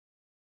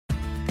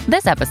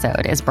This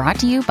episode is brought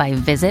to you by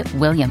Visit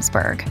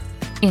Williamsburg.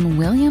 In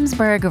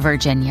Williamsburg,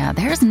 Virginia,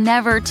 there's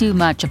never too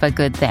much of a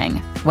good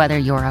thing. Whether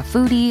you're a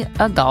foodie,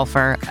 a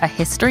golfer, a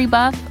history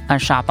buff, a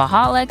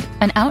shopaholic,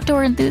 an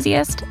outdoor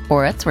enthusiast,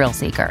 or a thrill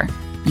seeker,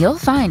 you'll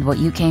find what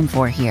you came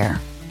for here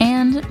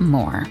and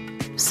more.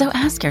 So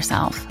ask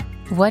yourself,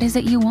 what is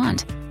it you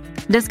want?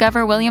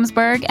 Discover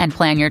Williamsburg and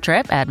plan your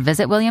trip at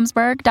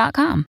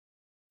visitwilliamsburg.com.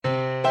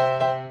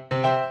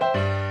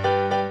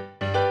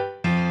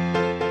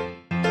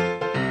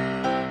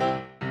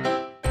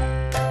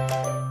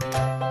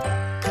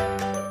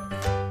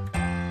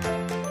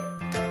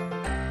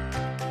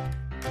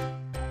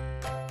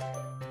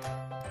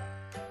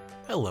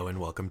 Hello and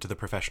welcome to the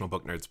Professional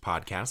Book Nerds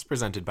podcast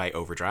presented by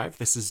Overdrive.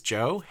 This is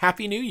Joe.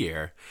 Happy New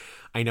Year.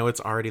 I know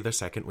it's already the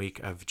second week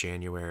of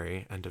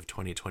January, end of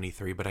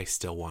 2023, but I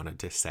still wanted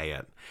to say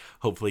it.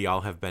 Hopefully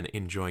y'all have been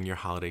enjoying your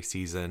holiday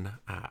season.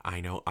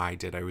 I know I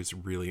did. I was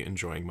really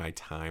enjoying my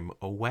time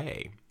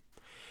away.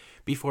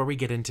 Before we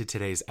get into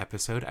today's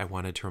episode, I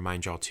wanted to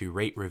remind y'all to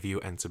rate,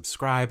 review, and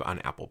subscribe on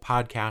Apple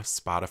Podcasts,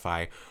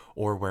 Spotify,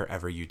 or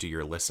wherever you do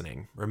your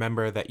listening.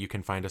 Remember that you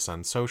can find us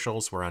on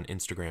socials. We're on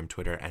Instagram,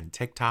 Twitter, and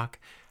TikTok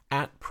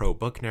at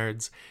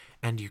ProBookNerds,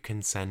 and you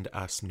can send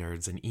us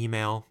nerds an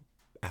email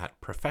at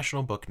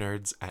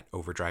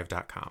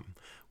professionalbooknerds@overdrive.com.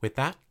 With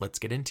that, let's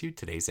get into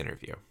today's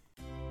interview.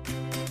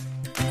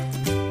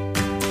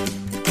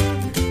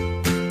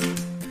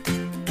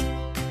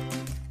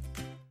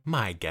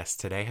 My guest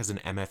today has an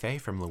MFA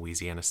from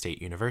Louisiana State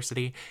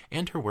University,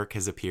 and her work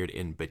has appeared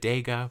in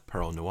Bodega,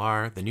 Pearl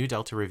Noir, The New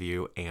Delta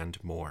Review,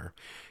 and more.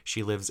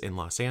 She lives in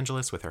Los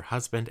Angeles with her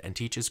husband and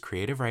teaches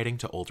creative writing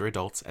to older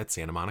adults at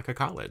Santa Monica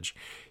College.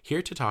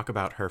 Here to talk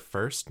about her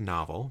first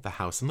novel, The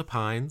House in the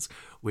Pines,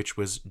 which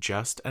was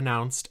just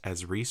announced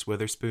as Reese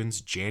Witherspoon's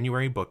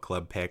January book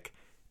club pick,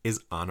 is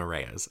Anna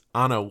Reyes.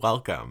 Anna,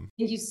 welcome.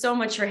 Thank you so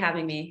much for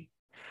having me.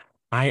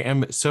 I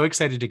am so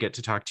excited to get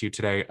to talk to you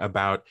today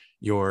about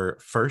your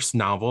first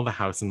novel, The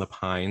House in the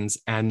Pines.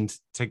 And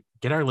to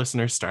get our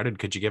listeners started,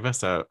 could you give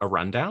us a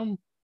rundown?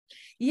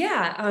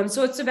 Yeah,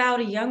 so it's about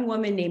a young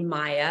woman named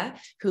Maya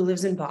who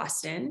lives in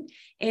Boston,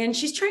 and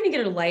she's trying to get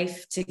her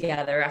life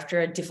together after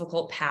a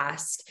difficult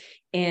past.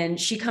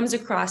 And she comes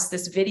across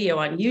this video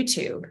on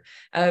YouTube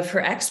of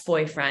her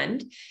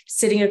ex-boyfriend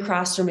sitting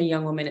across from a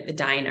young woman at the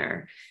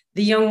diner.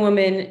 The young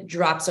woman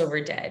drops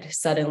over dead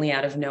suddenly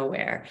out of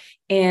nowhere.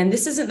 And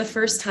this isn't the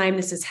first time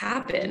this has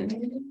happened.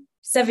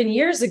 7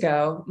 years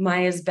ago,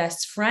 Maya's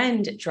best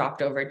friend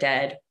dropped over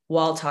dead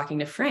while talking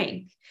to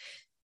Frank.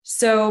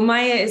 So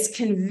Maya is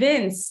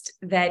convinced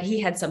that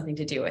he had something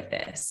to do with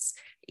this.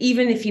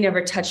 Even if he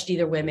never touched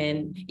either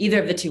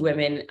of the two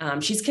women,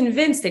 she's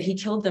convinced that he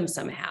killed them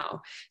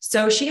somehow.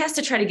 So she has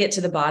to try to get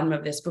to the bottom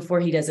of this before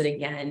he does it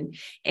again.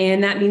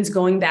 And that means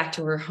going back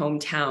to her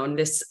hometown,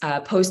 this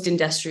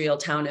post-industrial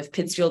town of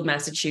Pittsfield,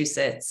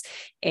 Massachusetts,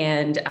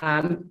 and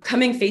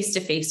coming face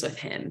to face with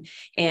him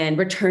and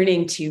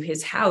returning to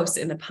his house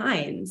in the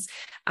Pines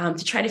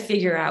to try to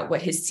figure out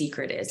what his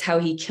secret is, how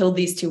he killed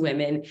these two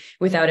women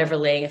without ever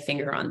laying a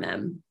finger on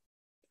them.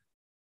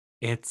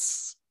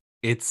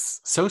 It's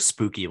so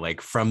spooky,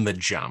 like from the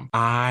jump.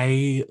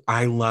 I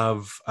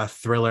love a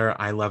thriller.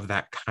 I love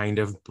that kind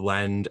of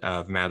blend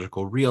of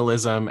magical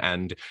realism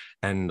and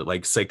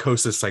like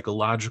psychosis,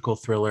 psychological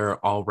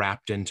thriller all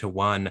wrapped into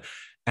one.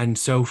 And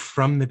so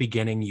from the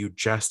beginning, you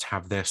just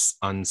have this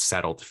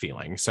unsettled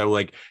feeling. So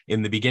like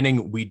in the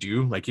beginning, we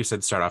do, like you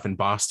said, start off in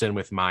Boston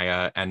with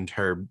Maya and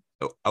her,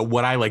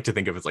 what I like to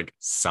think of as like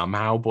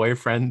somehow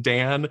boyfriend,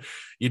 Dan.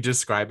 You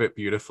describe it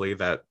beautifully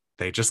that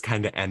they just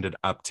kind of ended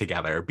up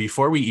together.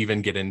 Before we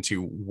even get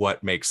into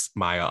what makes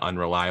Maya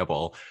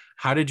unreliable,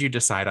 how did you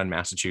decide on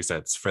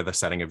Massachusetts for the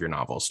setting of your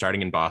novel,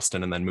 starting in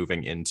Boston and then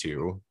moving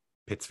into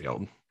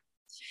Pittsfield?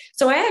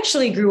 So I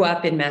actually grew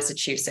up in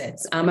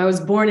Massachusetts. I was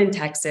born in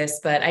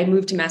Texas, but I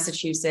moved to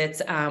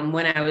Massachusetts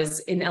when I was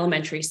in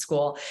elementary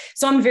school.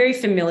 So I'm very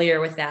familiar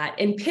with that.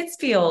 And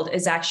Pittsfield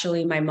is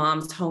actually my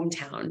mom's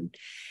hometown.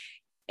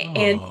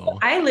 And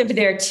I lived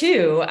there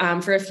too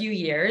for a few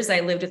years. I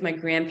lived with my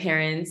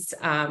grandparents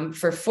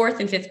for fourth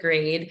and fifth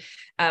grade,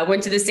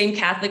 went to the same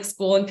Catholic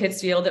school in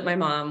Pittsfield that my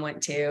mom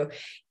went to.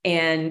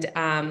 And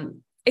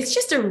it's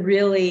just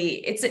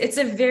it's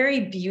a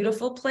very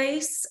beautiful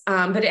place,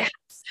 but it has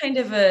kind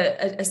of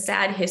a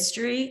sad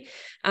history,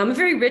 a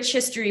very rich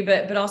history,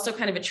 but also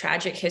kind of a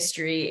tragic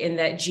history in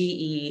that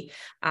GE,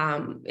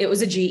 it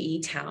was a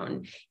GE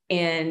town,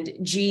 and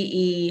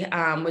GE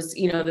was,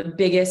 the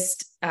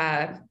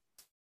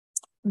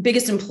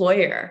biggest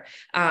employer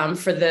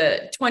for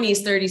the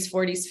 20s, 30s,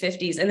 40s,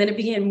 50s. And then it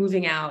began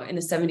moving out in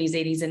the 70s,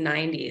 80s, and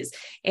 90s.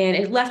 And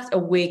it left a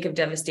wake of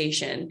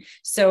devastation.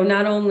 So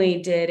not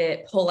only did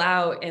it pull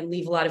out and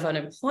leave a lot of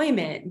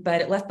unemployment, but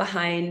it left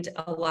behind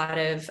a lot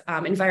of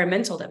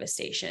environmental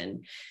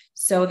devastation.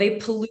 So they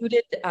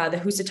polluted the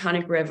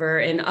Housatonic River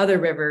and other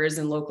rivers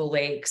and local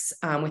lakes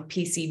with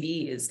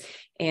PCBs.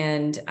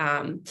 And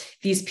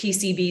these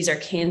PCBs are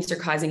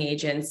cancer-causing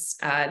agents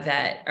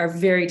that are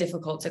very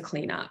difficult to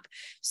clean up.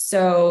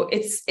 So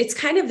it's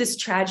kind of this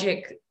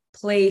tragic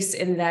place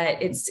in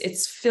that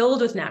it's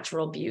filled with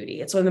natural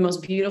beauty. It's one of the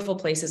most beautiful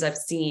places I've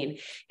seen,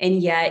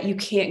 and yet you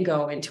can't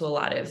go into a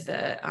lot of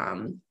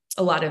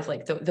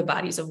like the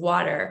bodies of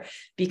water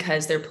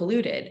because they're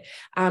polluted.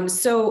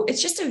 So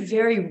it's just a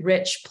very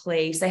rich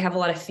place. I have a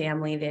lot of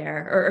family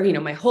there, or you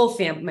know, my whole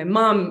family, my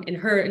mom and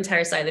her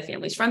entire side of the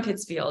family is from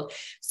Pittsfield.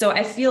 So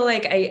I feel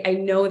like I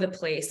know the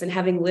place, and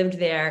having lived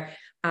there,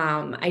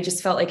 I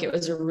just felt like it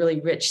was a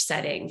really rich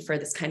setting for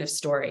this kind of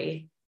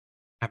story.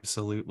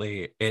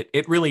 Absolutely.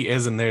 It really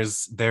is. And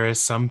there is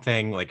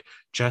something like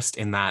just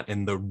in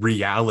the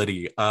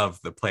reality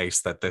of the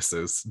place that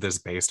this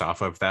based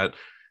off of, that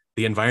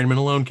the environment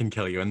alone can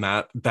kill you. And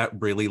that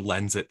really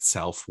lends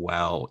itself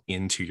well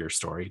into your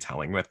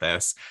storytelling with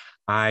this.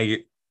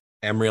 I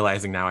am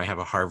realizing now I have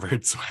a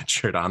Harvard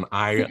sweatshirt on.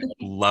 I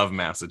love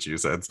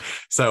Massachusetts.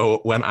 So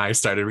when I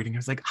started reading, I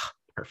was like,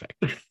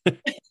 perfect.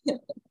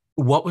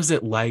 What was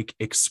it like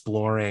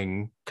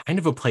exploring kind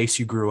of a place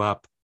you grew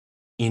up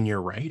in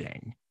your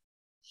writing?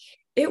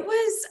 It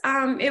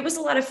was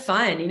a lot of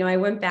fun. You know, I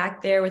went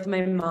back there with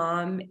my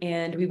mom,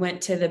 and we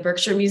went to the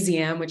Berkshire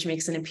Museum, which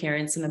makes an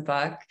appearance in the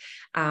book.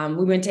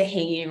 We went to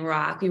Hanging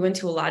Rock. We went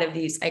to a lot of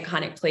these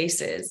iconic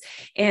places.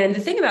 And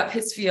the thing about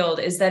Pittsfield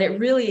is that it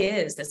really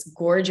is this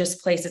gorgeous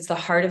place. It's the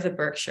heart of the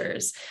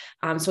Berkshires.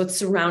 So it's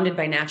surrounded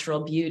by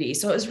natural beauty.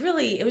 So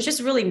it was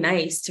just really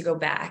nice to go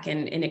back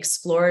and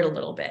explore it a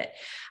little bit.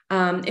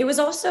 There was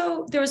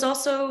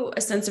also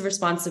a sense of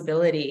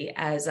responsibility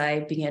as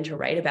I began to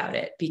write about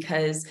it,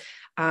 because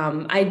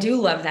I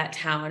do love that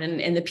town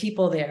and the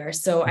people there.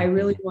 So I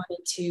really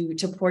wanted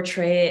to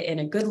portray it in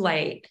a good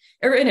light,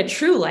 or in a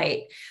true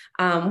light,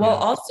 while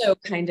also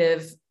kind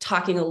of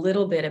talking a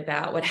little bit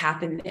about what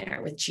happened there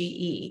with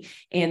GE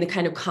and the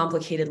kind of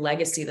complicated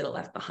legacy that it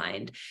left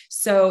behind.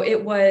 So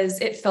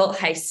it felt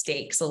high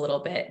stakes a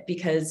little bit,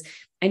 because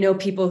I know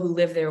people who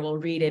live there will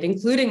read it,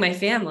 including my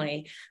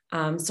family.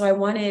 So I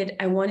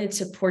wanted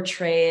to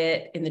portray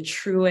it in the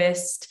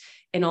truest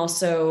and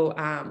also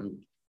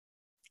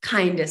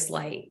kindest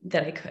light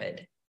that I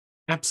could.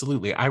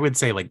 Absolutely. I would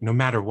say, like, no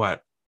matter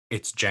what,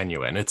 it's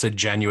genuine. It's a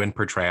genuine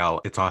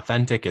portrayal. It's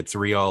authentic. It's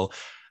real.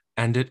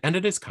 And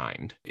it is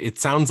kind. It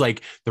sounds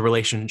like the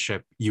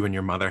relationship you and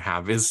your mother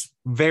have is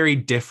very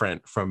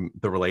different from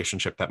the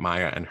relationship that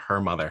Maya and her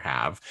mother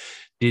have.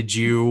 Did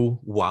you,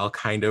 while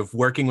kind of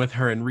working with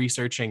her and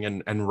researching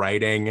and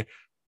writing,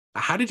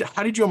 how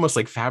did you almost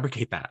like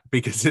fabricate that?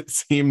 Because it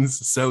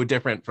seems so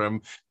different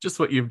from just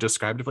what you've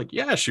described of like,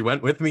 yeah, she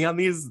went with me on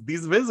these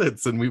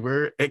visits and we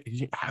were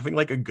having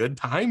like a good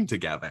time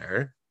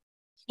together.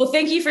 Well,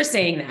 thank you for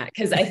saying that,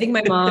 because I think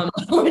my mom,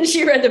 when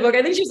she read the book,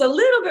 I think she was a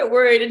little bit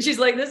worried, and she's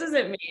like, this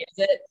isn't me, is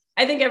it?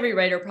 I think every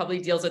writer probably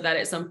deals with that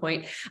at some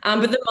point.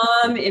 But the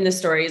mom in the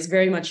story is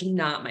very much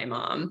not my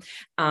mom.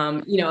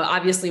 You know,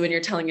 obviously, when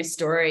you're telling a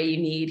story, you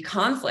need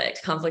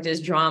conflict. Conflict is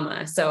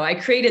drama. So I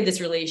created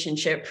this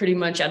relationship pretty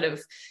much out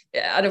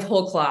of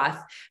whole cloth.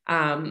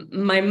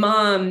 My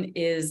mom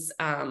is,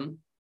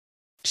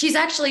 she's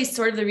actually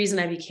sort of the reason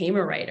I became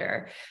a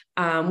writer.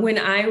 When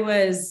I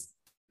was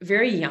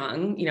very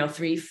young, you know,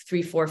 3,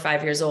 4,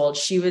 5 years old,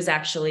 she was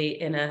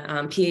actually in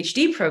a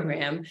PhD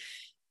program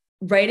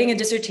writing a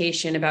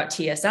dissertation about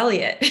T.S.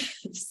 Eliot.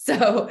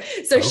 so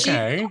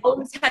okay. She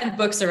always had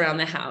books around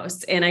the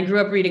house, and I grew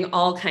up reading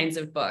all kinds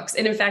of books.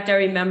 And in fact, I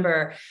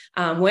remember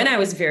when I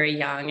was very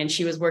young and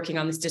she was working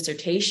on this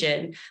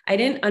dissertation, I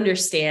didn't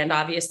understand,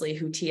 obviously,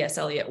 who T.S.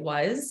 Eliot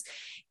was.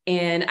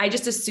 And I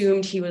just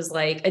assumed he was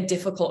like a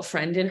difficult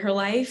friend in her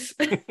life.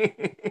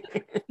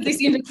 They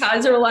seemed to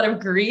cause her a lot of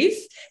grief.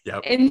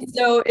 Yep. And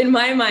so in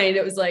my mind,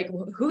 it was like,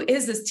 who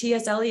is this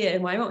T.S. Eliot?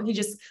 And why won't he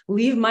just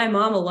leave my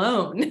mom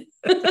alone?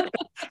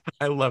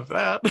 I love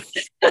that.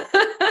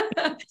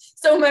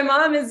 So my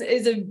mom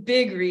is a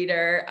big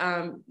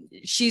reader.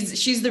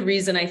 She's the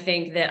reason I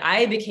think that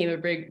I became a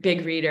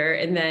big reader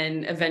and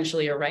then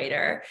eventually a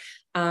writer.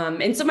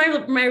 And so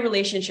my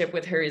relationship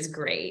with her is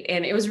great.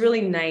 And it was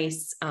really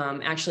nice,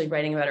 actually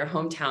writing about her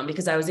hometown,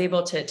 because I was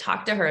able to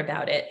talk to her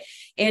about it.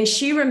 And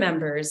she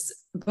remembers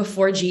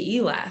before GE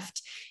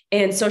left.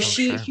 And so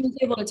she was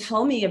able to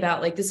tell me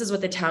about, like, this is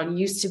what the town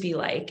used to be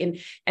like. And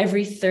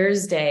every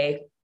Thursday,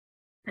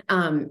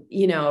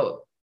 you know,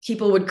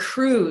 people would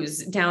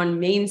cruise down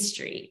Main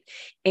Street,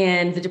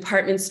 and the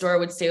department store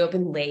would stay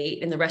open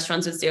late and the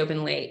restaurants would stay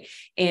open late.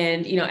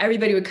 And, you know,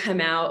 everybody would come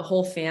out,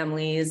 whole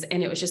families.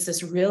 And it was just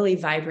this really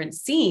vibrant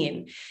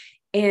scene.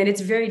 And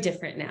it's very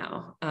different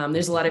now.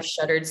 There's a lot of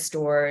shuttered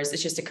stores.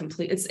 It's just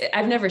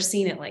I've never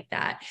seen it like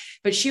that,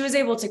 but she was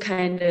able to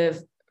kind of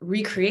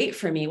recreate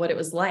for me what it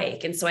was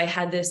like. And so I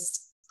had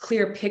this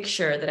clear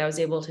picture that I was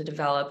able to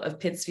develop of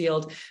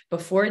Pittsfield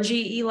before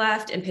GE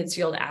left and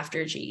Pittsfield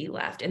after GE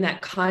left. And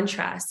that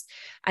contrast,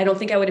 I don't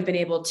think I would have been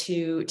able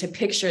to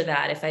picture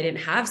that if I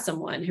didn't have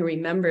someone who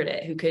remembered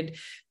it, who could,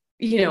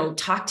 you know,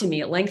 talk to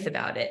me at length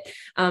about it.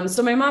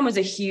 So my mom was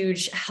a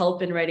huge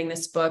help in writing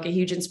this book, a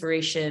huge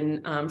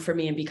inspiration for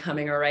me in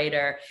becoming a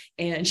writer.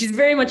 And she's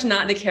very much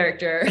not the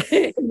character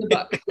in the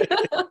book.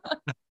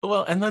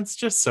 Well, and that's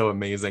just so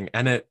amazing.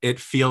 And it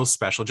feels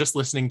special just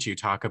listening to you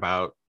talk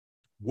about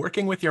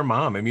working with your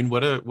mom. I mean,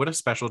 what a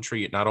special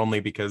treat, not only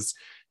because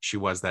she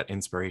was that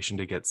inspiration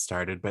to get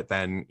started, but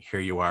then here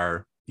you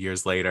are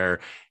years later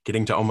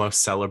getting to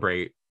almost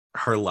celebrate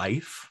her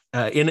life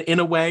in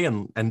a way,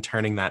 and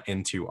turning that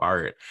into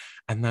art.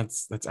 And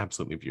that's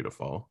absolutely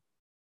beautiful.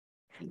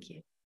 Thank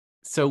you.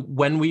 So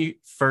when we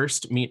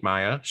first meet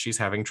Maya, she's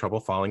having trouble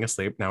falling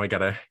asleep. Now we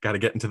gotta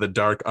get into the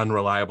dark,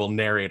 unreliable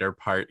narrator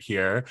part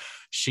here.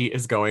 She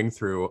is going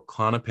through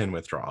Klonopin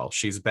withdrawal.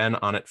 She's been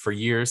on it for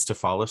years to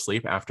fall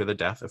asleep after the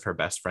death of her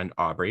best friend,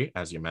 Aubrey,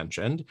 as you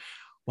mentioned.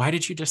 Why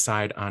did you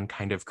decide on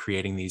kind of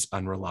creating these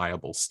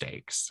unreliable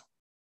stakes?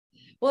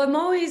 Well,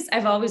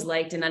 I've always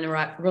liked an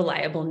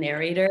unreliable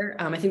narrator.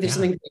 I think there's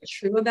something very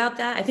true about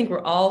that. I think we're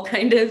all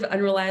kind of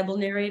unreliable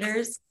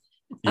narrators.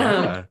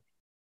 Yeah.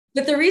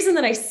 But the reason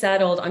that I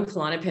settled on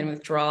Klonopin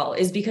withdrawal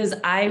is because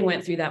I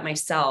went through that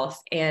myself.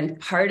 And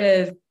part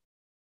of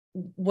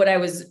what I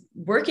was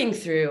working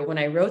through when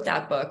I wrote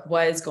that book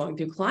was going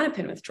through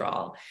Klonopin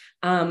withdrawal.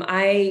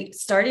 I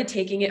started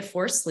taking it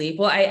for sleep.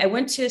 Well, I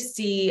went to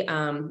see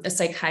a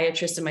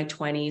psychiatrist in my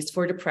 20s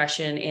for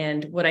depression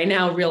and what I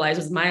now realize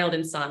was mild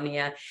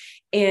insomnia.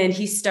 And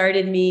he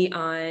started me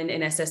on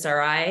an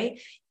SSRI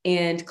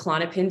and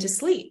Klonopin to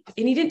sleep.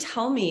 And he didn't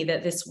tell me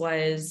that this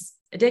was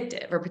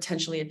addictive or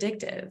potentially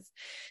addictive.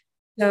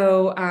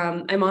 So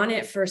I'm on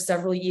it for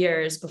several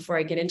years before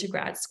I get into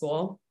grad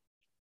school.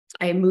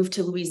 I moved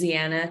to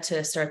Louisiana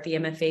to start the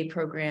MFA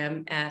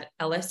program at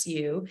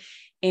LSU.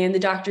 And the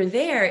doctor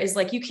there is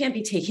like, you can't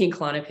be taking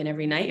Klonopin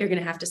every night. You're going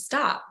to have to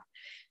stop.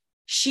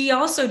 She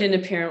also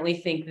didn't apparently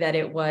think that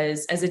it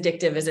was as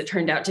addictive as it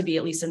turned out to be,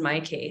 at least in my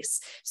case.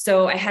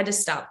 So I had to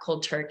stop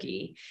cold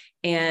turkey.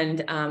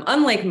 And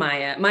unlike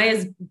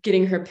Maya's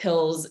getting her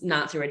pills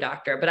not through a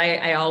doctor, but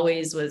I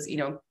always was,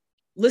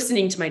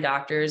 listening to my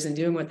doctors and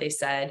doing what they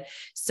said.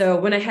 So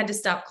when I had to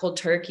stop cold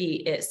turkey,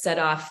 it set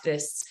off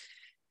this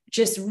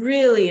just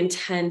really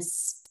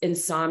intense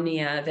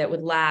insomnia that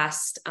would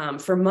last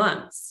for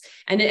months.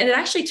 And it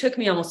actually took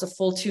me almost a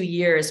full 2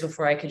 years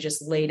before I could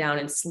just lay down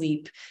and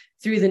sleep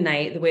through the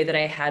night the way that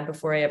I had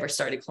before I ever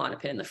started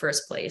Klonopin in the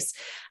first place.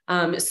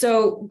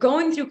 So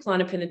going through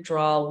Klonopin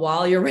withdrawal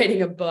while you're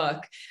writing a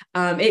book,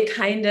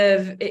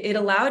 it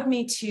allowed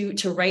me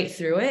to write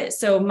through it.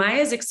 So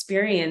Maya's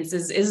experience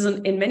is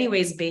in many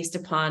ways based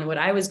upon what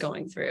I was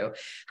going through.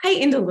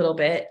 Heightened a little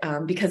bit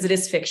because it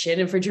is fiction,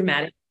 and for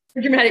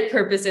dramatic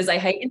purposes, I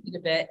heightened it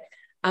a bit.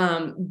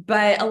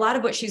 But a lot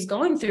of what she's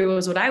going through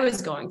was what I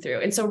was going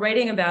through. And so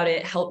writing about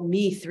it helped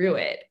me through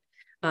it.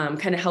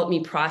 Kind of helped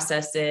me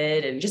process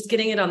it, and just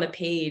getting it on the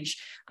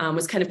page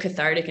was kind of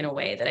cathartic in a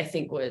way that I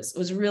think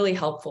was really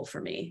helpful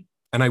for me.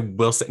 And I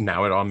will say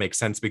now it all makes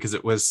sense because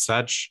it was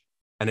such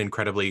an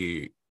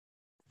incredibly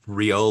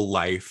real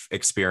life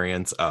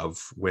experience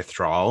of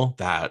withdrawal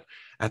that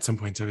at some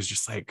points I was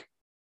just like,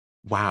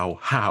 wow,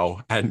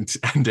 how? And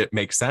it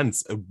makes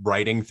sense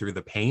writing through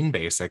the pain,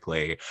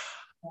 basically.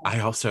 I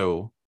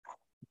also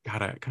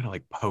gotta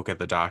like poke at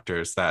the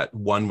doctors that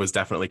one was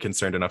definitely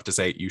concerned enough to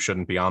say you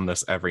shouldn't be on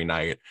this every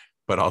night,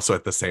 but also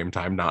at the same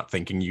time not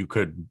thinking you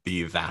could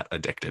be that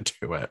addicted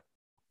to it.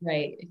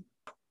 Right.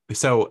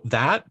 So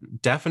that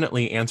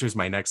definitely answers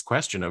my next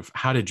question of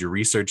how did you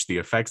research the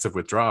effects of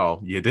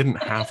withdrawal? You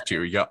didn't have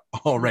to.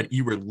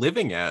 You were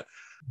living it.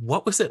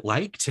 What was it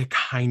like to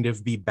kind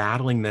of be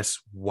battling this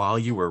while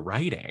you were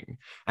writing?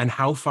 And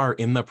how far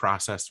in the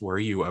process were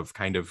you of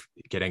kind of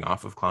getting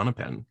off of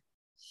Klonopin?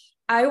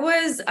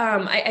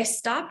 I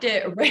stopped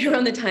it right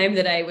around the time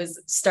that I was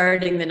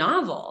starting the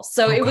novel.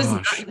 So it was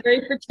not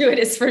very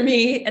fortuitous for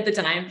me at the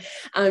time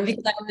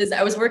because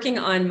I was working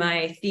on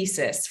my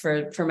thesis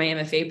for my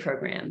MFA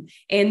program.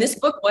 And this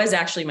book was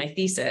actually my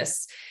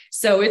thesis.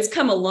 So it's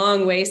come a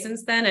long way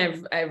since then.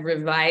 I've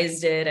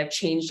revised it. I've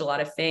changed a lot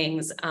of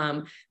things.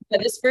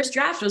 But this first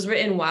draft was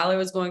written while I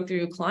was going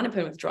through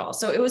Klonopin withdrawal.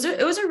 So it was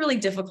a really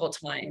difficult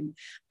time.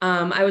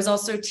 I was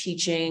also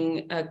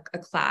teaching a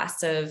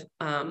class of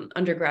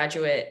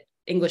undergraduate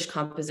English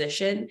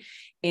composition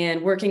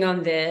and working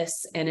on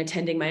this and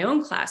attending my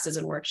own classes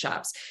and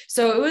workshops.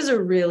 So it was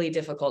a really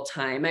difficult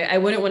time. I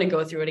wouldn't want to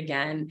go through it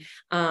again.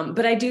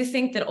 But I do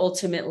think that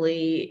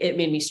ultimately it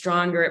made me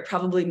stronger. It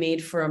probably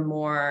made for a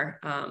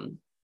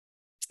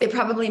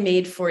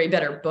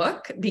better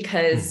book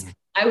because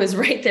I was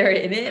right there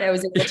in it. I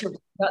was able to write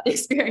about the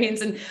experience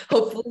and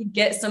hopefully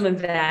get some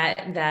of that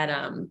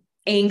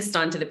angst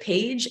onto the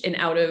page and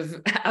out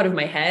of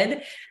my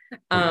head.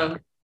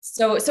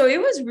 So it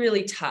was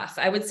really tough.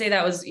 I would say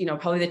that was,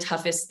 probably the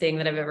toughest thing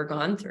that I've ever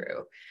gone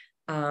through.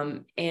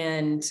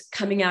 And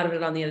coming out of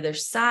it on the other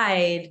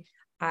side,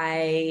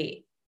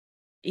 I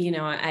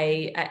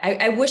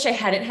wish I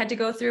hadn't had to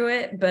go through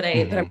it, but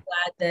I'm glad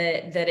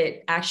that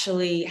it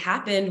actually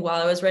happened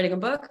while I was writing a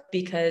book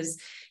because,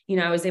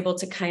 I was able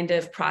to kind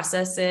of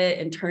process it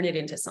and turn it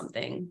into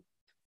something.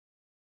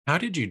 How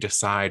did you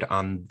decide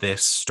on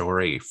this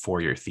story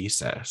for your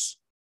thesis?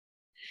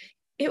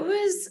 It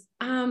was,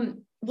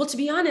 well, to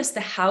be honest,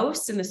 the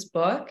house in this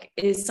book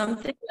is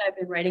something that I've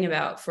been writing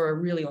about for a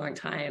really long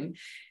time.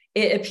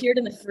 It appeared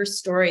in the first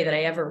story that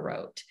I ever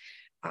wrote.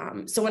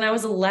 So when I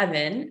was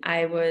 11,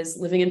 I was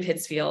living in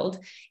Pittsfield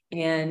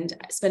and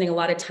spending a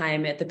lot of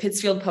time at the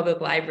Pittsfield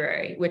Public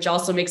Library, which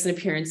also makes an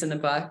appearance in the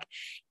book.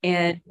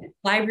 And the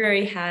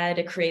library had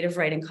a creative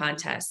writing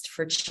contest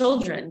for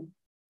children.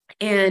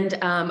 And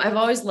I've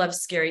always loved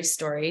scary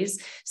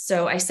stories.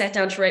 So I sat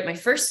down to write my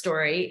first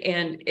story,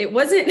 and it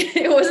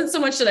wasn't so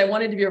much that I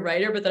wanted to be a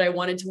writer, but that I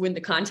wanted to win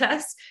the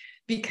contest,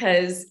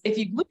 because if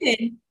you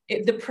win,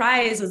 the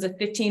prize was a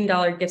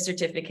 $15 gift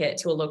certificate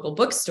to a local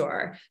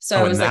bookstore. So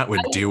I was and that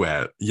would do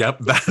it. Yep.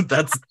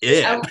 That's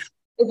it.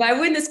 If I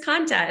win this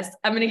contest,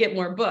 I'm going to get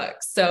more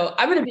books. So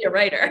I'm going to be a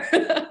writer.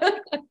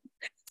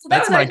 So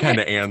that's my kind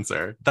of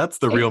answer. That's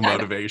the real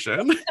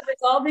motivation. It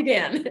all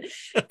began.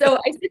 So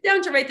I sit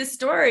down to write this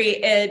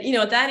story. And,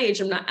 at that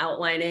age, I'm not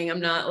outlining.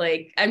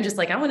 I'm just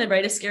like, I want to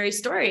write a scary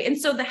story. And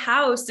so the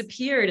house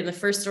appeared in the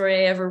first story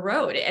I ever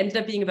wrote. It ended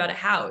up being about a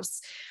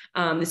house.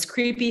 This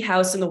creepy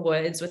house in the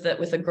woods with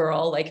a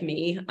girl like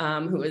me,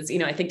 who was,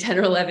 I think 10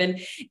 or 11.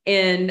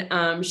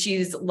 And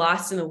she's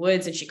lost in the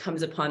woods and she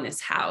comes upon this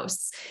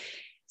house.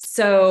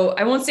 So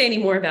I won't say any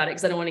more about it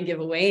because I don't want to give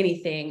away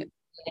anything.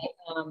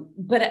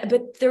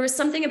 But there was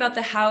something about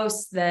the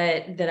house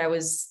that I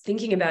was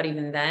thinking about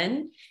even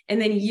then.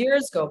 And then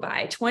years go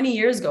by, 20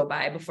 years go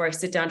by before I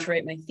sit down to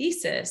write my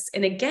thesis.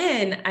 And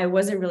again, I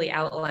wasn't really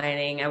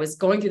outlining. I was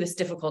going through this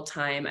difficult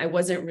time. I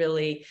wasn't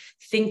really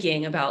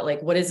thinking about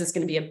what is this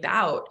going to be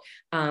about?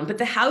 But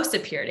the house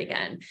appeared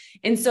again.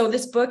 And so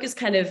this book is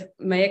kind of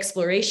my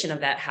exploration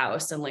of that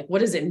house and what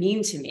does it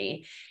mean to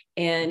me?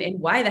 And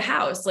why the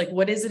house?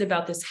 What is it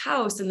about this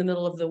house in the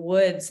middle of the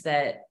woods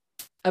that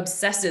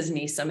obsesses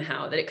me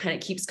somehow, that it kind of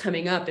keeps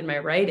coming up in my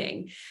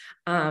writing?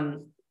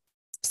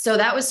 So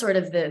that was sort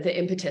of the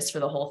impetus for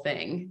the whole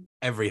thing.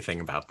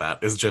 Everything about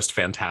that is just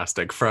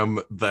fantastic,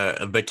 from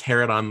the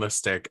carrot on the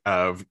stick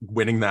of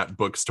winning that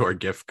bookstore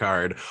gift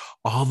card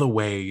all the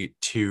way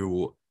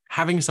to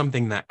having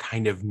something that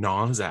kind of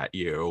gnaws at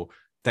you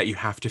that you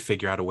have to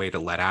figure out a way to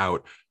let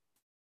out.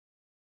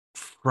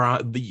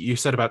 You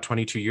said about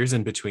 22 years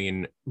in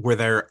between. Were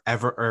there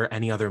ever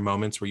any other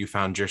moments where you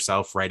found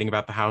yourself writing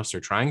about the house or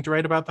trying to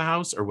write about the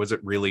house? Or was it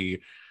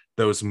really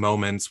those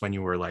moments when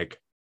you were like,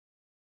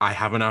 I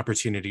have an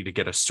opportunity to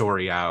get a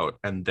story out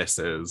and this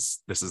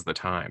is the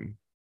time?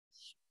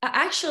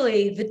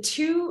 Actually, the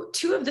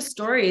two of the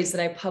stories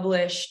that I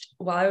published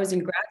while I was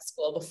in grad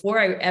school, before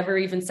I ever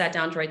even sat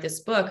down to write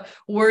this book,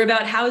 were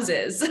about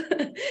houses.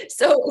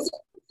 So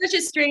such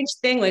a strange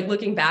thing,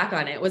 looking back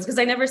on it, was because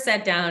I never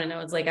sat down and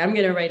I was like, I'm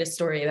going to write a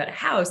story about a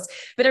house.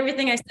 But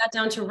everything I sat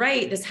down to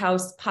write, this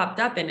house popped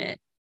up in it.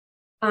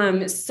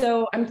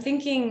 So I'm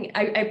thinking,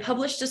 I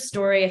published a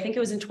story, I think it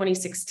was in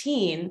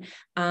 2016,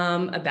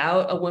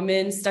 about a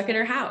woman stuck in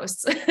her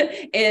house.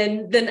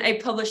 And then I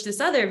published this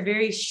other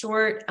very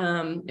short,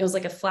 it was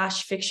like a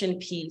flash fiction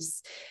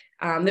piece.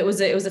 It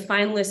was a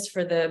finalist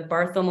for the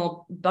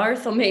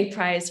Barthelme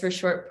Prize for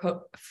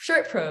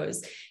short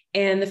prose.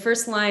 And the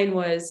first line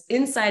was,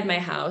 "Inside my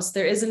house,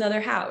 there is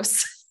another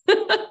house."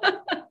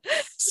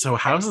 So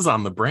houses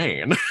on the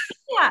brain.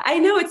 Yeah, I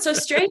know, it's so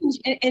strange.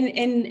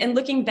 And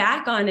looking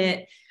back on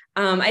it,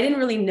 I didn't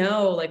really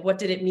know what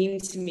did it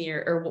mean to me,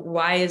 or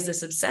why is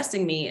this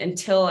obsessing me,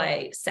 until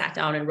I sat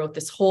down and wrote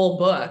this whole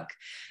book.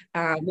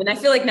 And I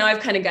feel like now I've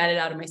kind of got it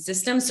out of my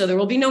system. So there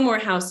will be no more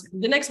house.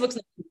 The next book's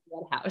not going to be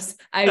about a house,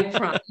 I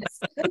promise.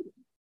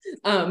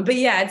 But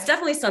yeah, it's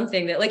definitely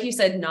something that, like you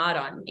said, gnawed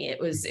on me. It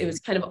was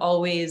kind of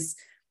always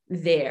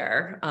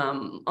there,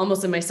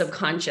 almost in my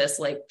subconscious,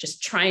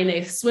 just trying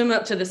to swim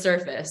up to the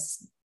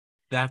surface.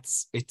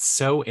 It's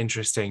so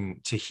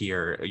interesting to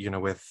hear,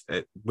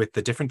 with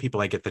the different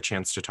people I get the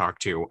chance to talk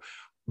to,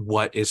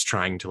 what is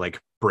trying to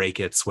break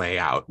its way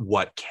out,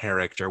 what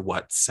character,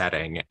 what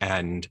setting.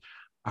 And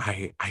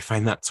I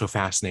find that so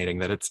fascinating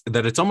that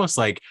it's almost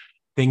like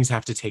things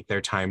have to take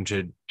their time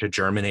to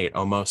germinate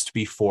almost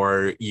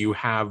before you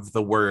have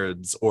the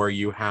words, or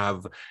you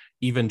have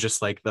even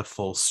just the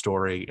full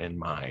story in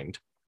mind.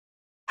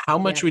 How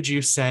much would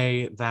you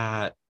say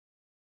that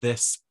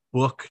this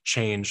book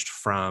changed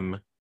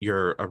from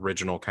your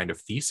original kind of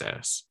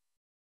thesis?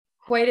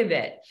 Quite a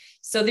bit.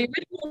 So the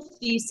original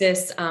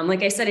thesis,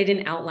 like I said, I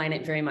didn't outline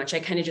it very much. I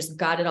kind of just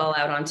got it all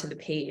out onto the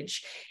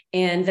page.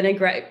 And then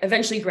I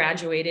eventually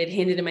graduated,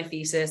 handed in my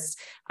thesis,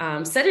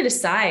 set it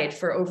aside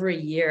for over a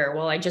year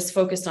while I just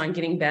focused on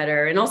getting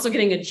better and also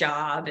getting a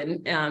job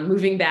and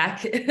moving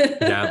back.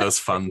 Yeah, those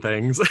fun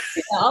things.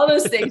 Yeah, all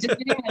those things, just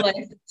getting my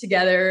life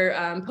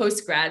together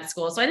post-grad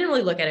school. So I didn't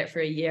really look at it for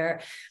a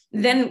year.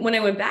 Then when I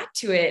went back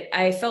to it,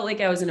 I felt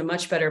like I was in a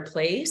much better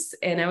place,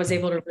 and I was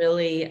able to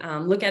really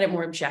look at it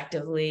more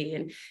objectively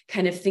and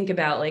kind of think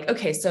about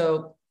okay,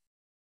 so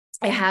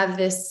I have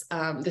this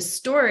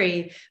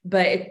story,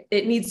 but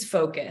it needs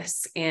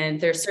focus, and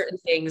there's certain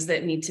things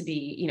that need to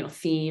be,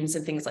 themes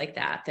and things like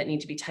that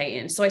need to be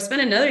tightened. So I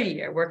spent another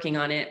year working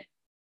on it,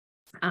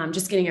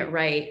 just getting it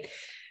right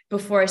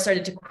before I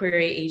started to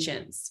query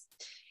agents.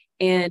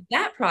 And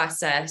that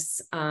process,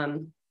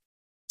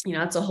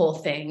 it's a whole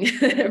thing,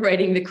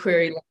 writing the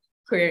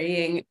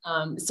querying.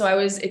 So I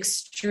was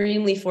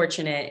extremely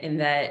fortunate in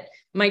that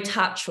my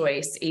top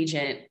choice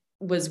agent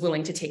was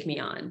willing to take me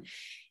on.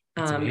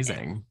 That's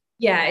amazing.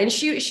 Yeah. And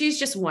she's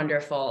just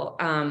wonderful.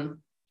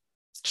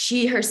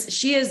 She has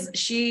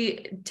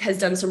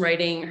done some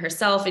writing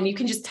herself, and you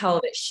can just tell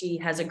that she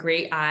has a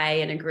great eye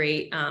and a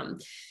great,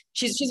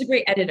 she's a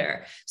great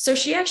editor. So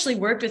she actually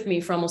worked with me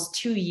for almost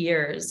 2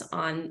 years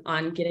on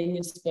getting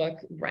this book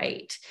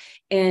right.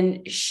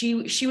 And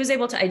she was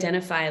able to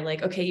identify,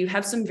 like, okay, you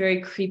have some very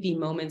creepy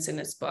moments in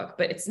this book,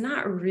 but you're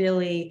not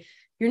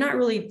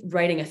really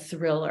writing a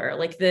thriller.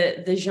 Like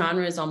the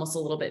genre is almost a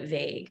little bit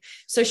vague.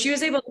 So she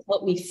was able to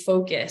help me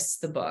focus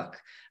the book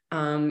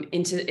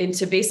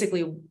into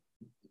basically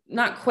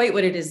not quite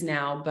what it is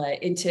now,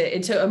 but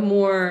into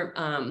more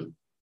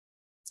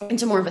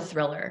of a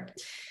thriller.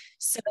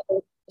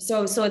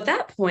 So at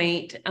that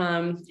point,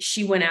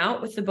 she went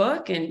out with the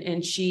book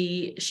and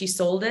she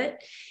sold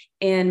it.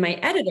 And my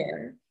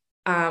editor,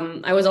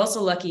 I was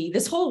also lucky.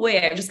 This whole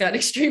way, I just got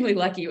extremely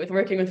lucky with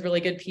working with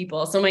really good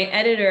people. So my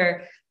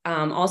editor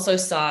also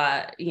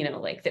saw,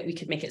 like that we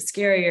could make it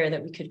scarier,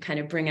 that we could kind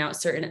of bring out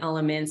certain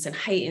elements and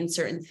heighten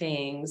certain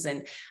things.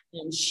 And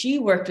she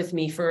worked with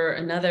me for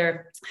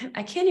another,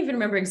 I can't even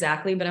remember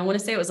exactly, but I want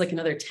to say it was like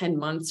another 10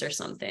 months or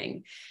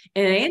something.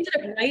 And I ended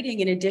up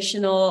writing an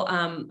additional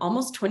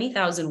almost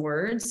 20,000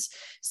 words.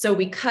 So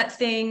we cut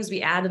things,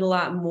 we added a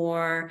lot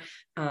more.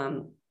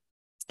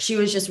 She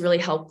was just really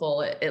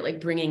helpful at like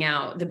bringing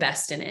out the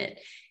best in it.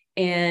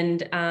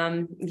 And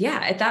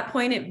at that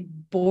point, it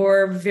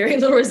bore very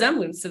little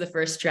resemblance to the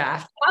first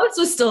draft. House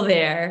was still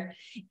there,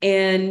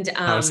 and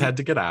House had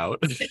to get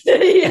out.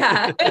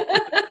 Yeah.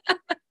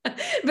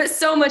 But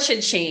so much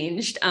had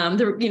changed.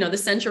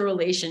 The central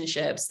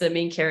relationships, the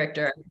main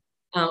character,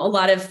 a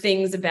lot of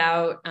things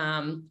about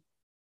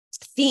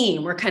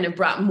theme were kind of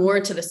brought more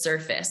to the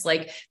surface.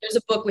 Like there's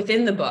a book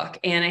within the book,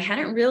 and I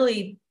hadn't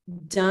really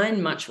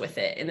done much with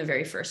it in the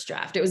very first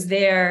draft. It was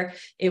there.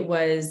 It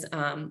was,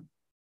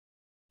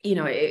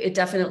 it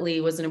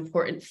definitely was an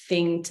important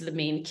thing to the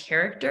main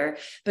character,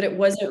 but it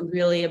wasn't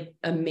really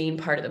a main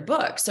part of the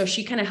book. So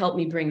she kind of helped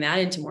me bring that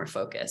into more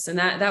focus. And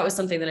that was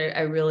something that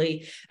I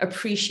really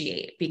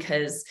appreciate,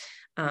 because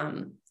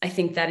I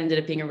think that ended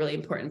up being a really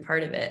important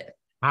part of it.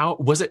 How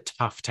was it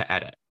tough to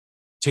edit,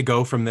 to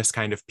go from this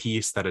kind of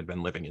piece that had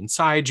been living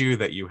inside you,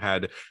 that you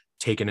had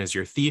taken as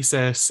your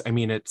thesis? I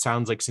mean, it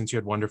sounds like, since you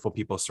had wonderful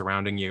people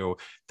surrounding you,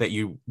 that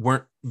you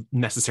weren't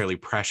necessarily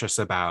precious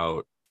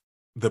about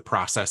the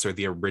process or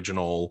the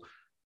original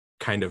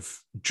kind of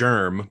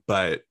germ,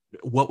 but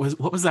what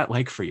was that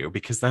like for you?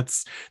 Because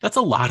that's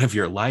a lot of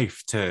your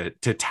life to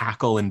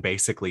tackle and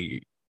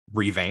basically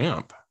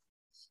revamp.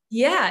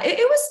 Yeah, it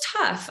was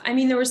tough. I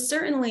mean, there were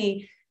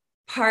certainly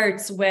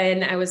parts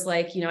when I was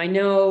like, I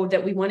know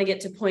that we want to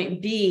get to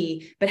point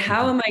B, but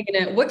how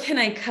what can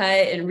I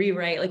cut and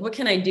rewrite? Like, what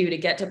can I do to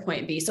get to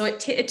point B? So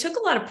it took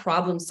a lot of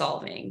problem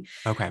solving.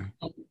 Okay.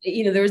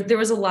 There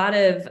was a lot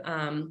of,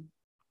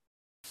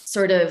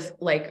 sort of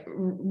like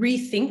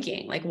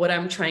rethinking like what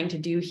I'm trying to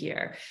do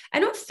here.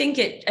 I don't think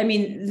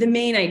the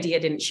main idea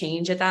didn't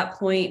change at that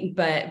point,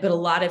 but a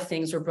lot of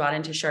things were brought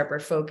into sharper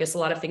focus. A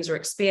lot of things were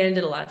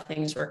expanded. A lot of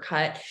things were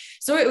cut.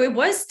 So it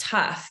was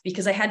tough,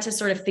 because I had to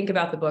sort of think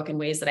about the book in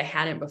ways that I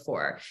hadn't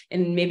before,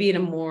 and maybe in a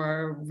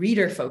more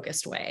reader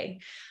focused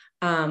way.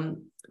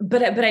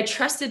 But I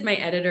trusted my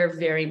editor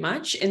very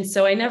much. And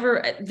so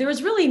there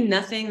was really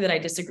nothing that I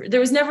disagreed. There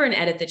was never an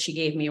edit that she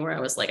gave me where I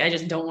was like, I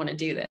just don't want to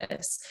do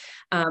this.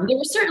 There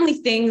were certainly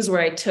things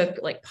where I took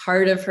like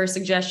part of her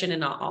suggestion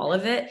and not all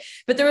of it,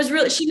 but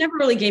she never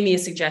really gave me a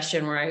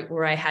suggestion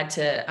where I had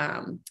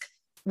to,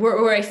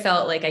 where I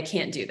felt like I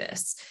can't do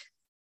this.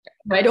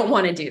 I don't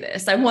want to do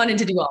this. I wanted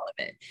to do all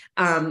of it.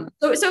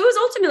 So it was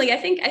ultimately, I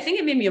think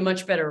it made me a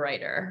much better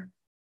writer.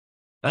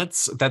 That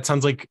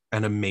sounds like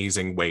an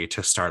amazing way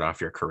to start off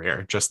your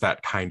career. Just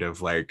that kind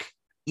of like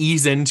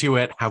ease into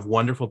it, have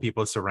wonderful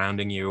people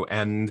surrounding you,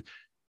 and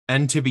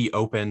to be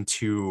open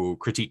to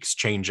critiques,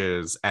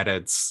 changes,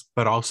 edits,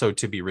 but also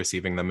to be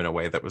receiving them in a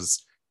way that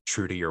was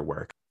true to your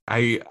work.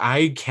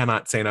 I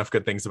cannot say enough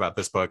good things about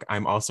this book.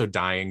 I'm also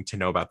dying to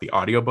know about the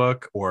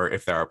audiobook, or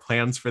if there are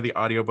plans for the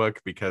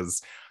audiobook,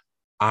 because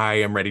I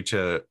am ready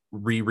to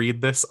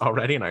reread this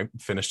already, and I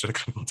finished it a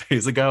couple of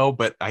days ago,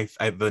 but I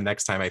the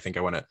next time I think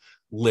I want to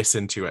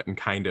listen to it and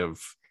kind of,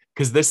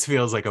 because this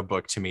feels like a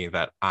book to me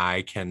that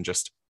I can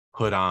just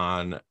put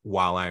on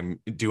while I'm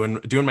doing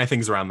my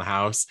things around the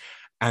house,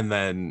 and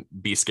then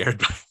be scared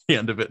by the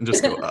end of it and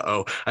just go,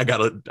 uh-oh, I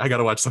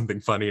gotta watch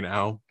something funny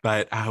now.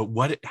 But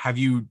what have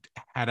you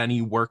had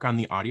any work on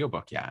the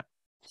audiobook yet?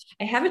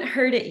 I haven't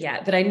heard it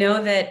yet, but I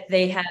know that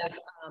they have,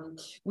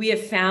 we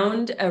have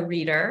found a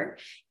reader,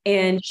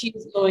 And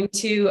she's going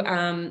to,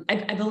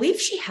 I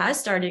believe she has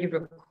started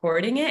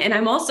recording it. And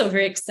I'm also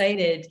very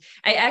excited.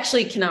 I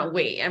actually cannot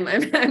wait.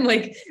 I'm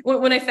like,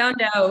 when I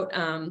found out,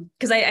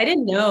 because I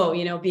didn't know,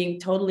 being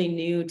totally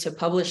new to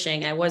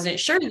publishing, I wasn't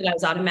sure that I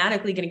was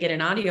automatically going to get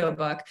an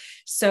audiobook.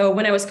 So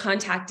when I was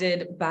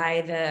contacted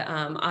by the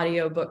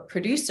audiobook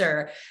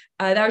producer,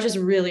 that was just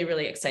really,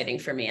 really exciting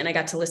for me. And I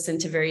got to listen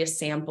to various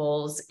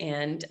samples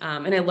and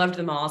I loved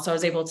them all. So I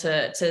was able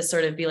to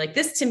sort of be like,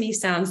 this to me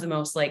sounds the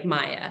most like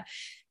Maya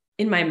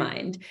in my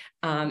mind.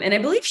 And I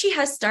believe she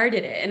has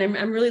started it. And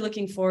I'm really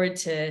looking forward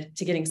to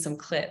getting some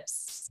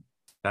clips.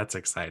 That's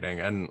exciting.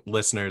 And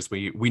listeners,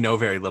 we know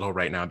very little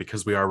right now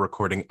because we are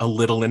recording a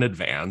little in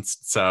advance.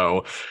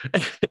 So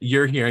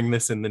you're hearing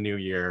this in the new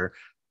year.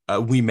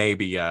 We may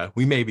be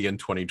in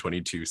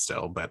 2022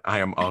 still, but I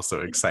am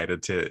also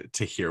excited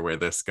to hear where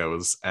this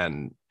goes,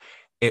 and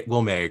it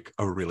will make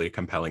a really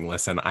compelling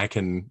listen. I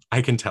can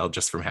tell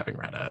just from having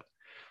read it.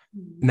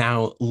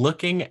 Now,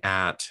 looking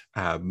at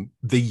the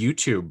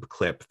YouTube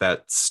clip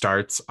that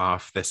starts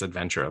off this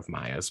adventure of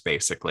Maya's,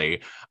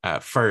 basically,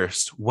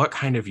 first, what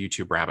kind of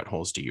YouTube rabbit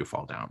holes do you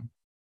fall down?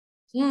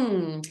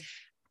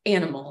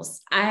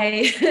 Animals.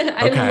 I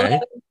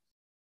love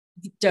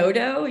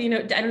Dodo. I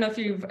don't know if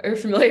you are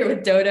familiar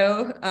with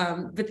Dodo,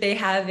 but they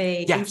have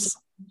a yes.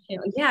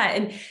 Yeah,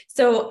 and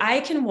so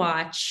I can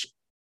watch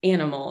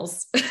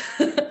animals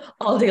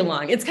all day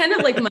long. It's kind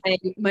of like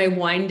my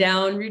wind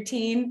down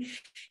routine.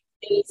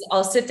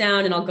 I'll sit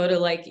down and I'll go to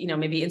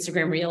maybe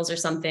Instagram Reels or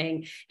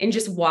something and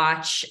just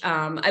watch.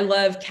 I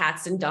love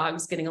cats and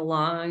dogs getting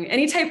along.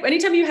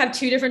 Anytime you have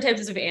two different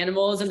types of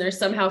animals and they're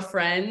somehow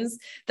friends,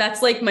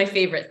 that's like my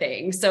favorite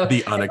thing. So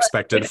the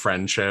unexpected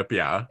friendship.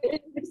 Yeah.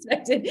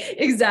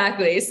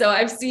 Exactly. So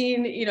I've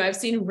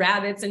seen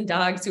rabbits and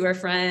dogs who are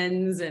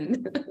friends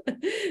and,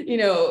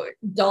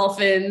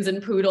 dolphins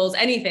and poodles,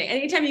 anything.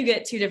 Anytime you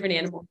get two different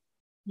animals,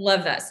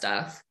 love that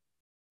stuff.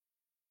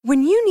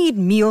 When you need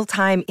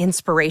mealtime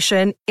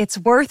inspiration, it's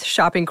worth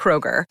shopping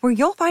Kroger, where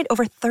you'll find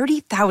over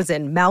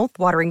 30,000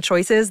 mouth-watering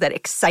choices that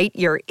excite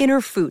your inner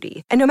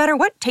foodie. And no matter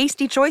what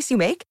tasty choice you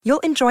make, you'll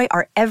enjoy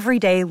our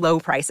everyday low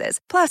prices,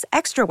 plus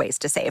extra ways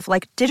to save,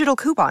 like digital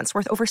coupons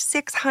worth over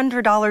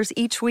 $600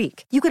 each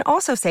week. You can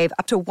also save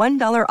up to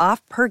 $1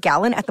 off per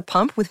gallon at the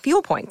pump with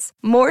fuel points.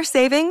 More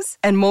savings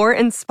and more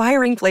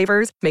inspiring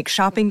flavors make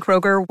shopping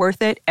Kroger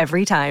worth it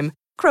every time.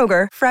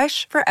 Kroger,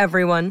 fresh for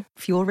everyone.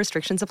 Fuel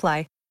restrictions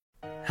apply.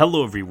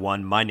 Hello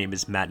everyone, my name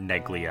is Matt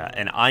Neglia,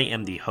 and I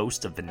am the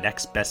host of the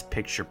Next Best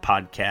Picture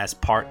podcast,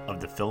 part of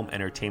the Film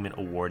Entertainment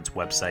Awards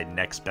website,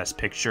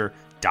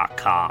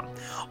 nextbestpicture.com.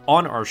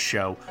 On our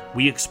show,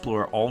 we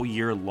explore all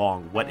year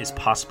long what is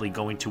possibly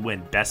going to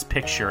win Best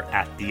Picture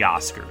at the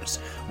Oscars.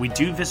 We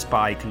do this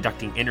by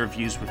conducting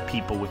interviews with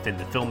people within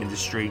the film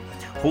industry,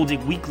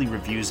 holding weekly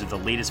reviews of the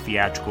latest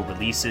theatrical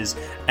releases,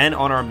 and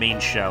on our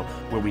main show,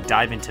 where we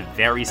dive into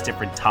various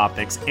different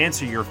topics,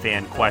 answer your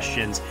fan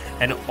questions,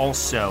 and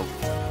also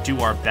do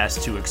our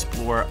best to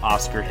explore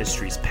Oscar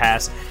history's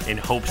past in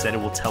hopes that it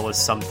will tell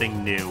us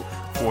something new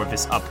for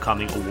this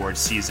upcoming award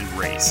season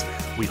race.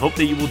 We hope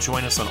that you will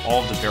join us on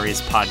all of the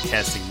various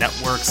podcasting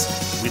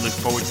networks. We look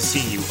forward to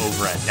seeing you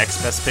over at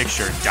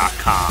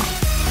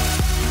nextbestpicture.com.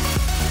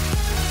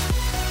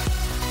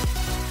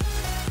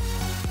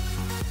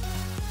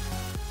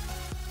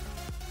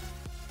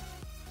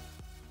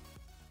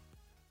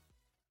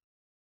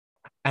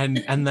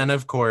 And then,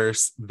 of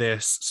course,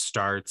 this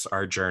starts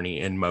our journey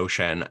in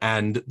motion.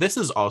 And this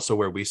is also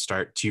where we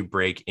start to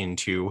break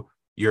into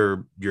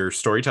your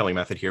storytelling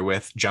method here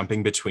with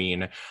jumping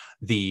between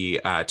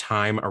the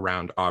time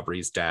around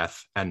Aubrey's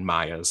death and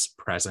Maya's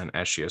present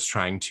as she is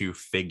trying to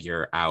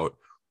figure out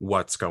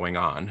what's going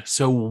on.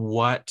 So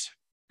what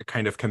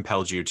kind of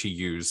compelled you to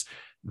use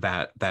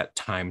that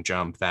time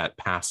jump, that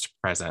past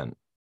present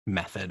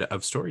method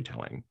of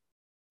storytelling?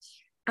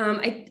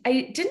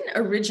 I didn't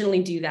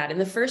originally do that. In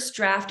the first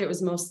draft, it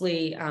was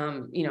mostly,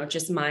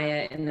 just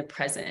Maya in the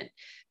present.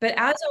 But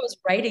as I was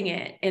writing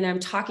it and I'm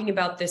talking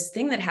about this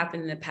thing that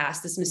happened in the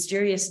past, this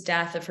mysterious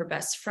death of her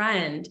best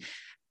friend,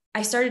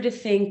 I started to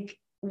think,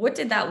 what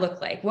did that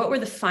look like? What were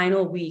the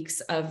final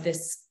weeks of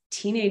this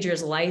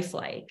teenager's life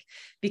like?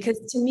 Because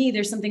to me,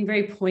 there's something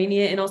very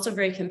poignant and also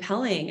very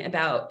compelling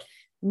about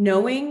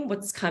knowing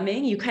what's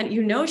coming.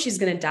 She's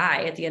going to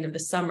die at the end of the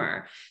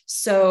summer.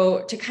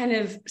 So to kind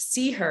of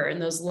see her in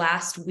those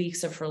last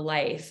weeks of her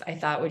life, I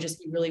thought would just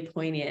be really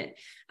poignant.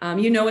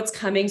 What's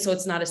coming, so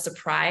it's not a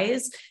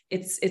surprise.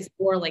 It's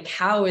more like,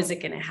 how is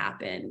it going to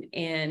happen?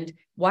 And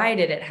why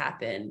did it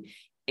happen?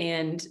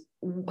 And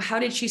how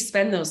did she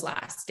spend those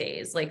last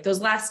days? Like,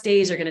 those last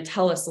days are going to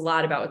tell us a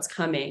lot about what's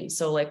coming.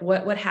 So like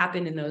what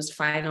happened in those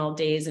final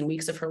days and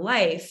weeks of her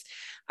life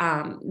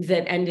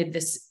that ended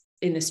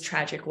in this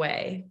tragic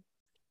way.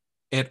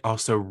 It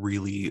also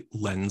really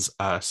lends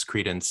us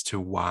credence to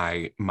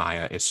why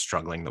Maya is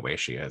struggling the way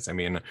she is. I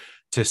mean,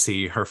 to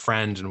see her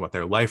friend and what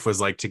their life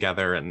was like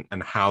together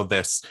and how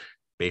this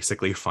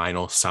basically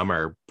final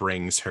summer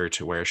brings her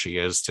to where she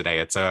is today.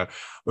 It's a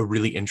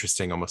really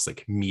interesting, almost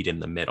like meet in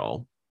the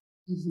middle.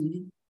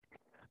 Mm-hmm.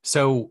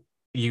 So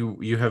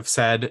you have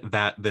said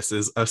that this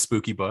is a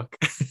spooky book,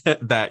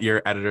 that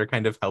your editor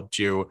kind of helped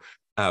you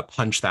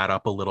punch that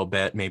up a little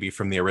bit, maybe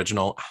from the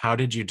original. How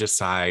did you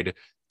decide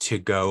to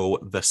go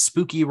the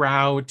spooky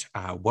route?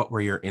 What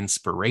were your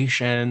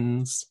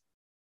inspirations?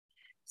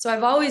 So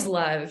I've always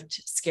loved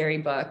scary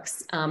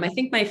books. I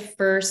think my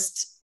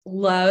first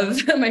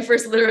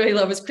literary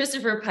love was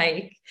Christopher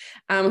Pike,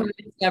 who I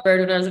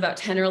discovered when I was about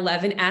 10 or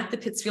 11 at the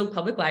Pittsfield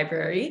Public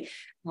Library.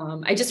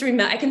 I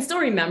can still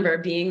remember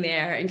being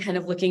there and kind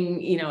of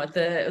looking, at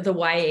the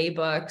YA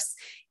books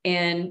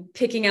and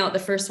picking out the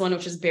first one,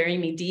 which was Bury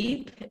Me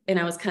Deep. And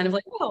I was kind of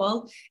like, oh,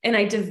 well, and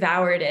I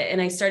devoured it.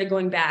 And I started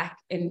going back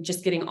and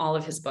just getting all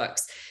of his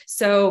books.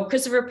 So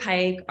Christopher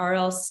Pike,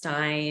 R.L.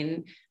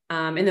 Stine,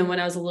 and then when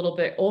I was a little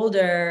bit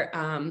older,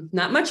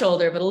 not much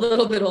older, but a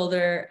little bit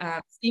older,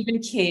 Stephen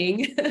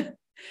King.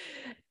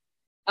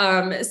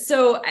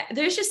 So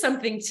there's just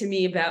something to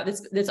me about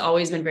this that's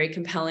always been very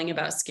compelling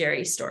about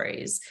scary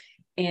stories.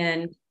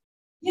 And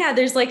yeah,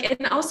 there's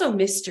and also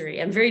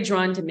mystery. I'm very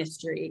drawn to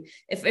mystery.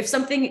 If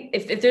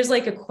there's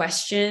like a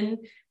question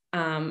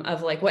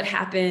of like what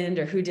happened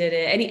or who did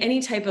it,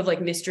 any type of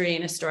like mystery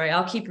in a story,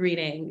 I'll keep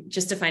reading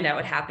just to find out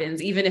what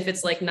happens. Even if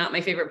it's like not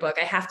my favorite book,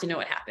 I have to know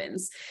what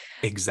happens.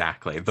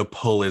 Exactly. The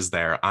pull is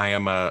there. I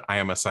am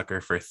a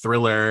sucker for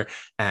thriller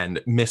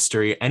and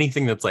mystery,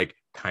 anything that's like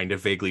kind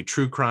of vaguely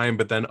true crime,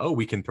 but then,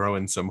 we can throw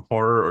in some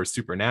horror or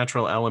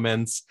supernatural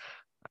elements.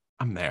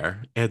 I'm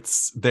there.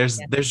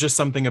 There's just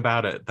something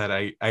about it that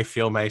I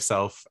feel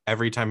myself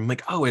every time. I'm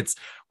like,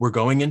 we're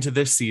going into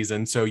this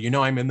season, so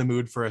I'm in the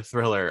mood for a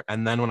thriller.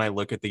 And then when I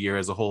look at the year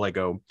as a whole, I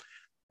go,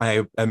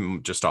 I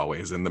am just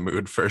always in the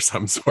mood for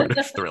some sort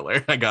of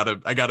thriller. I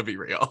gotta be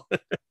real.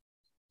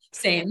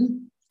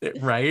 Same.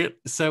 Right.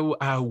 So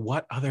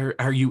what other,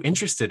 are you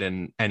interested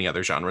in any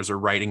other genres or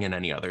writing in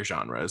any other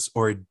genres,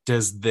 or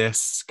does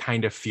this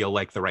kind of feel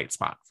like the right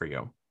spot for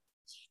you?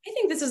 I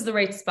think this is the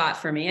right spot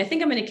for me. I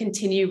think I'm going to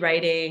continue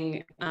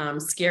writing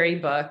scary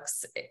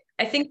books.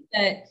 I think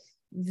that,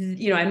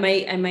 I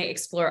might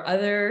explore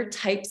other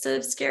types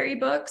of scary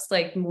books,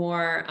 like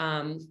more,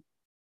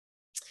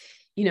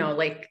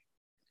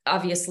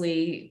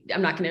 obviously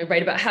I'm not going to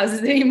write about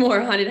houses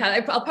anymore, haunted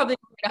house. I'll probably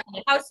write a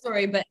haunted house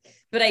story, but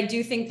I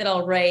do think that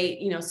I'll write,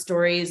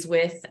 stories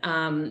with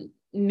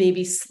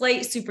maybe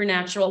slight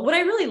supernatural. What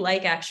I really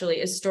like actually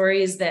is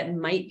stories that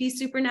might be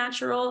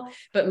supernatural,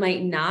 but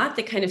might not,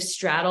 that kind of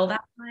straddle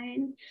that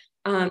line.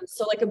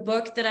 So like a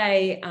book that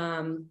I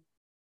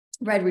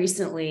read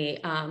recently,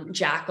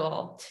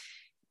 Jackal,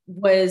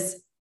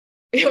 wasn't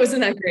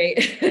that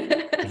great?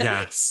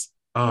 Yes.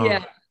 Oh,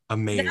 yeah.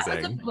 Amazing.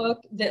 That was a book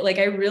that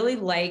I really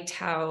liked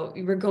how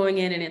we were going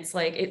in, and it's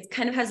like, it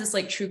kind of has this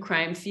true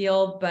crime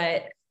feel,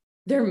 but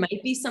there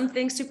might be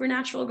something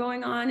supernatural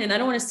going on. And I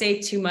don't want to say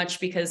too much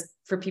because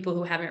for people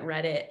who haven't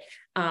read it,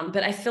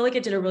 but I feel like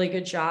it did a really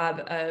good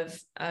job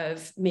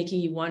of making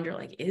you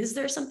wonder, is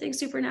there something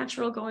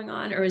supernatural going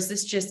on, or is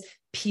this just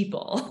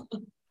people?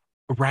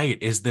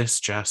 Right. Is this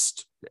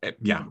just,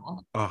 yeah.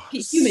 Oh,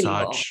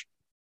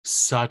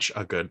 such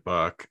a good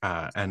book.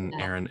 And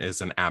yeah. Aaron is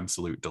an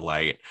absolute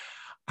delight.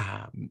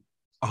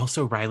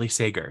 Also Riley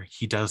Sager,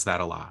 he does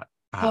that a lot.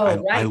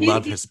 I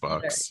love his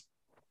books.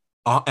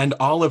 And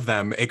all of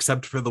them,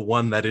 except for the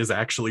one that is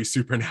actually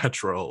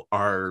supernatural,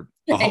 are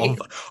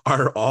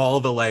all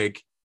the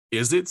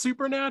is it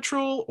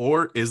supernatural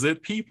or is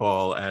it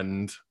people?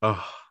 And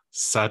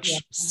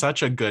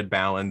such a good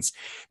balance.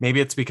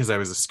 Maybe it's because I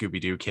was a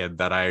Scooby-Doo kid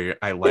that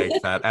I like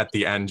that at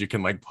the end you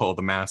can pull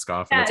the mask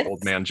off and it's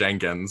Old Man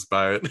Jenkins,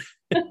 but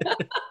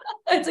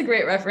that's a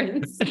great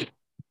reference.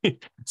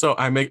 So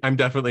I'm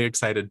definitely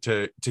excited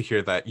to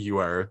hear that you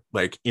are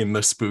in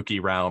the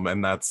spooky realm,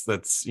 and that's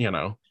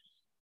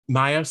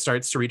Maya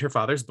starts to read her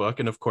father's book,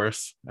 and of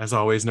course, as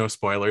always, no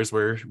spoilers,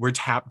 we're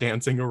tap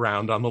dancing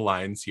around on the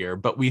lines here,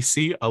 but we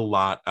see a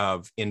lot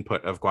of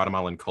input of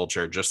Guatemalan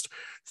culture just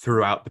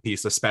throughout the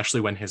piece,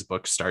 especially when his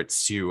book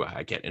starts to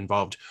get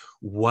involved.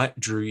 What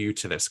drew you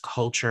to this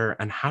culture,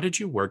 and how did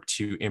you work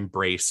to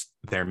embrace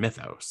their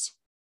mythos?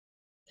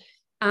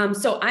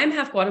 So I'm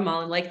half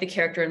Guatemalan, like the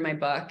character in my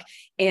book,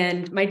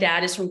 and my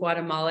dad is from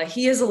Guatemala.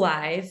 He is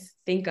alive,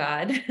 thank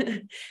God.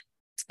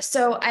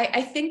 So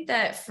I think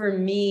that for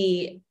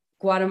me,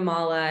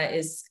 Guatemala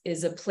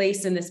is a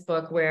place in this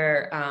book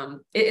where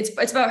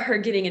it's about her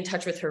getting in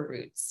touch with her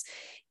roots,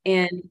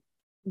 and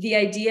the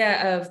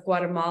idea of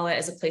Guatemala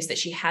as a place that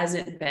she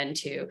hasn't been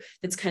to,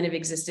 that's kind of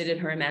existed in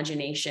her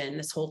imagination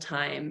this whole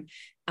time,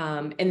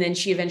 and then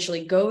she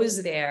eventually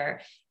goes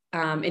there.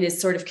 And is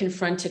sort of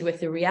confronted with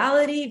the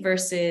reality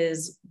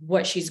versus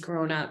what she's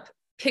grown up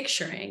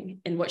picturing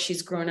and what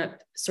she's grown up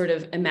sort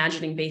of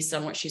imagining based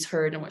on what she's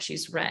heard and what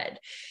she's read.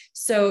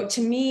 So to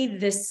me,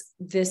 this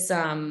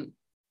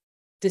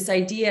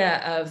idea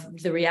of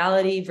the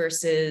reality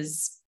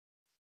versus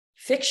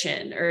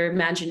fiction or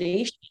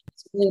imagination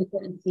is a really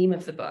important theme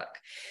of the book.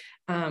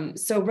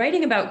 So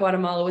writing about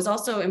Guatemala was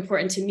also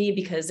important to me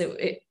because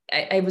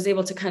I was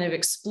able to kind of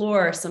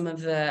explore some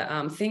of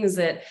the things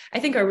that I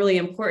think are really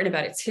important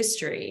about its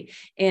history.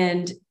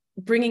 And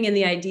bringing in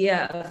the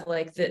idea of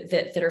like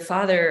that her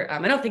father, I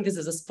don't think this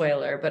is a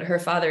spoiler, but her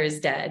father is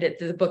dead.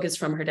 The book is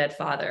from her dead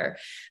father.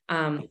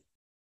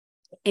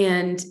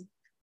 And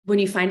when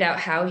you find out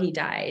how he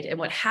died and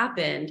what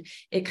happened,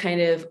 it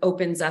kind of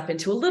opens up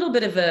into a little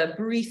bit of a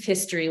brief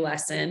history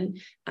lesson.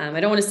 I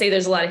don't want to say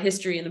there's a lot of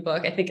history in the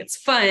book. I think it's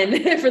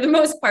fun for the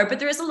most part, but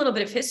there is a little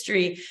bit of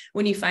history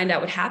when you find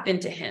out what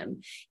happened to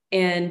him.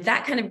 And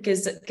that kind of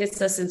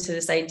gets us into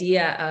this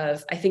idea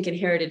of, I think,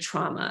 inherited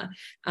trauma.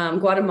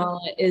 Guatemala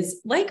is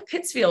like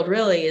Pittsfield,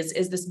 really,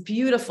 is this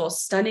beautiful,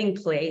 stunning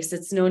place.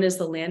 It's known as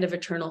the land of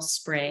eternal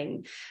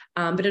spring.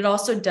 But it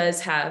also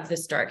does have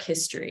this dark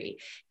history.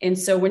 And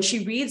so when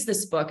she reads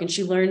this book and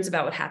she learns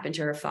about what happened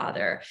to her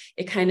father,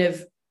 it kind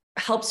of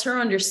helps her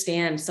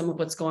understand some of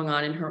what's going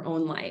on in her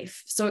own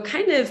life. So it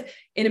kind of,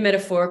 in a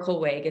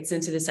metaphorical way, gets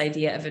into this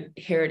idea of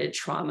inherited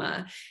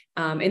trauma,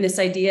 and this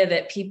idea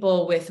that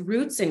people with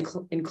roots in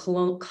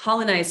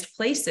colonized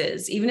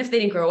places, even if they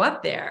didn't grow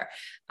up there,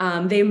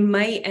 they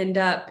might end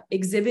up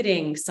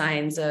exhibiting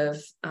signs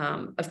of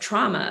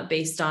trauma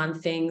based on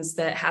things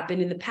that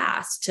happened in the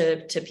past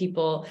to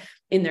people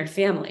in their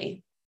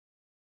family.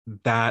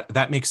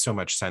 That makes so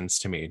much sense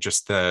to me.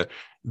 Just the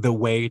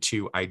way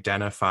to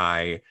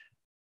identify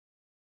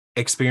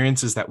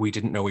experiences that we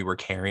didn't know we were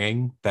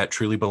carrying that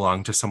truly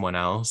belong to someone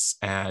else,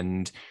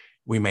 and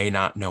we may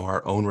not know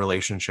our own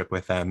relationship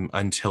with them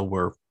until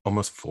we're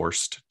almost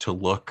forced to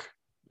look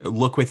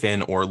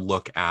within or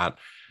look at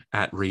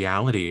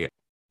reality.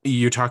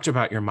 You talked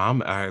about your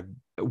mom.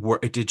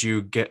 Did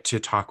you get to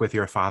talk with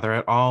your father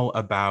at all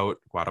about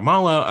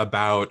Guatemala,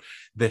 about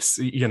this,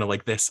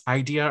 like this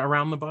idea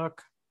around the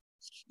book?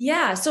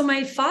 Yeah. So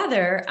my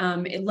father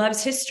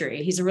loves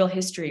history. He's a real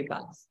history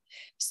buff.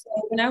 So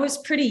when I was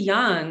pretty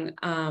young,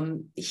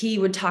 he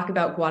would talk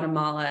about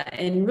Guatemala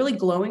in really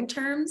glowing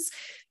terms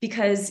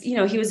because,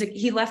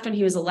 he left when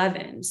he was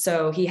 11.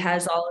 So he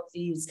has all of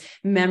these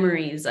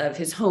memories of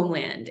his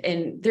homeland.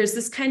 And there's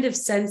this kind of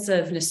sense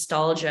of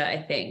nostalgia,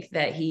 I think,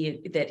 that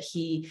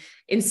he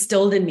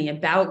instilled in me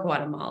about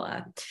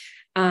Guatemala.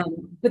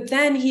 But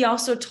then he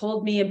also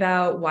told me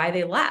about why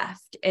they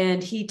left.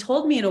 And he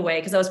told me in a way,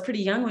 because I was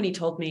pretty young when he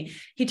told me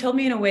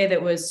in a way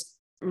that was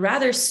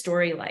rather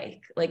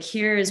story-like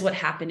here is what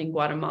happened in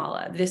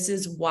Guatemala. This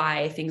is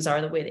why things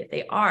are the way that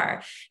they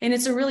are. And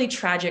it's a really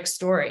tragic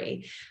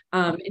story.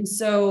 And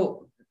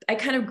so I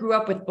kind of grew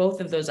up with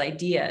both of those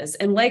ideas.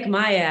 And like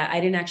Maya, I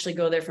didn't actually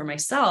go there for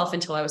myself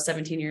until I was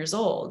 17 years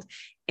old.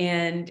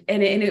 And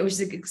it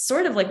was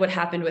sort of like what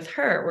happened with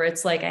her, where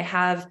it's like, I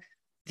have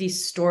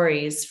these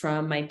stories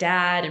from my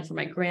dad and from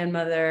my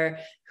grandmother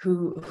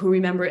who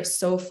remember it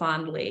so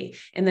fondly.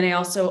 And then I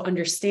also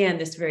understand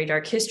this very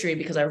dark history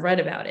because I read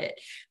about it.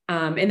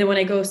 And then when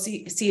I go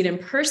see it in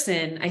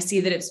person, I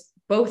see that it's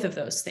both of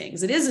those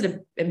things. It is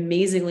an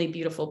amazingly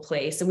beautiful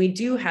place. And we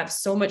do have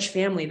so much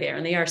family there,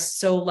 and they are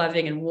so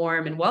loving and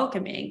warm and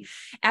welcoming.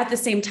 At the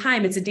same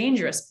time, it's a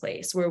dangerous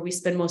place where we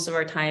spend most of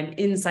our time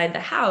inside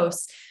the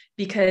house,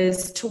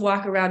 because to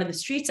walk around in the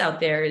streets out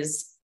there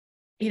is,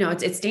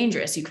 it's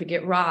dangerous. You could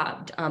get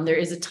robbed. There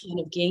is a ton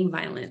of gang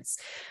violence.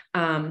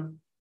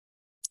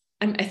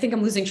 I think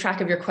I'm losing track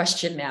of your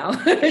question now.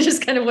 I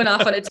just kind of went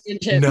off on a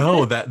tangent.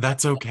 No,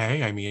 that's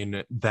okay. I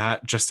mean,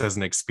 that just as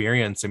an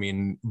experience,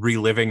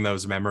 reliving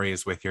those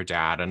memories with your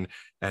dad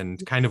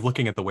and kind of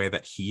looking at the way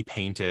that he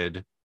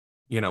painted,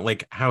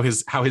 like how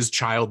his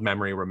child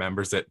memory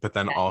remembers it, but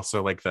then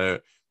also like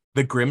the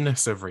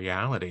grimness of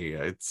reality.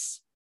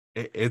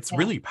 It's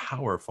really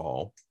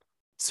powerful.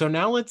 So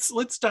now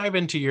let's dive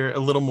into a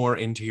little more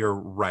into your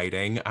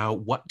writing.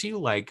 What do you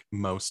like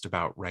most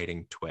about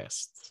writing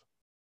twists?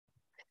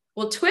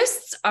 Well,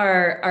 twists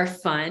are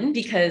fun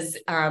because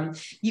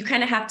you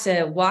kind of have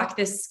to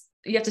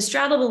you have to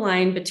straddle the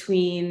line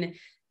between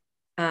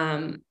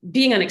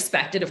being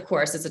unexpected, of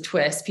course, it's a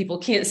twist. People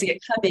can't see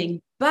it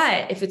coming.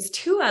 But if it's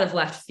too out of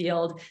left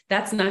field,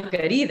 that's not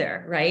good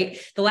either, right?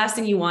 The last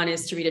thing you want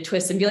is to read a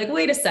twist and be like,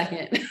 wait a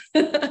second,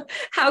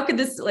 how could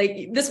this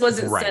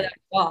wasn't set up at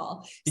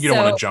all. You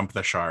don't want to jump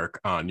the shark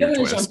on your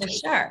twist. Jump the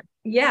shark.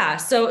 Yeah.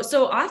 So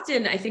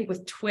often I think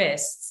with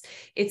twists,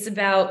 it's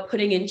about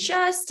putting in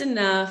just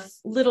enough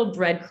little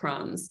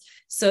breadcrumbs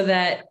so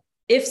that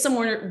if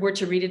someone were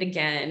to read it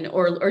again,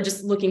 or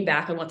just looking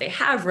back on what they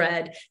have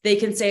read, they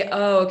can say,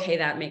 oh, okay,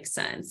 that makes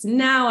sense.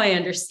 Now I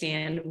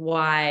understand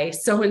why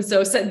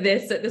so-and-so said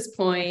this at this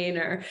point,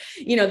 or,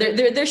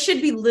 there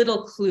should be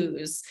little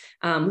clues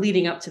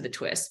leading up to the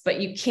twist, but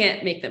you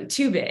can't make them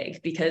too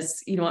big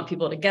because you don't want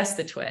people to guess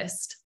the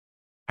twist.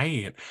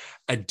 Right.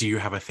 Do you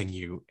have a thing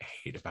you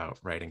hate about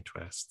writing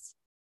twists?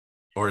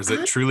 Or is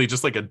it truly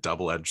just like a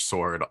double-edged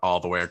sword all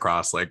the way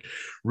across, like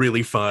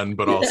really fun,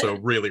 but also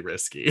really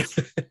risky?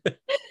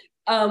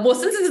 Well,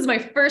 since this is my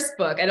first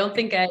book, I don't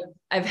think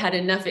I've had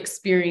enough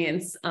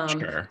experience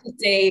Sure.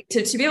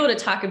 to be able to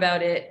talk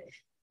about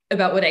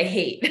what I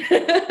hate.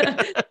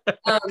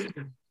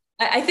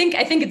 I think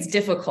it's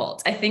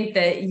difficult. I think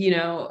that,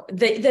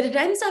 that it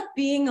ends up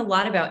being a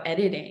lot about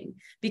editing,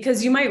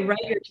 because you might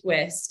write your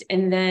twist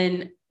and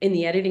then in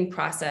the editing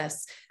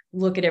process,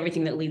 look at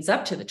everything that leads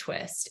up to the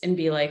twist and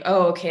be like,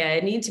 oh, okay,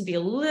 I need to be a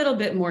little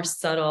bit more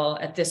subtle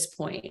at this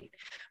point,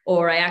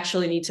 or I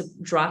actually need to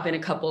drop in a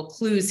couple of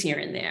clues here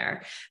and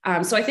there.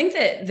 So I think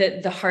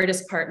that the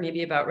hardest part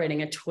maybe about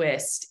writing a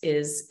twist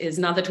is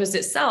not the twist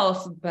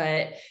itself,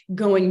 but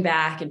going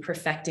back and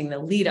perfecting the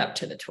lead up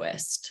to the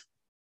twist.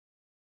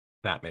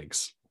 That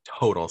makes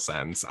total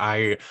sense.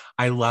 I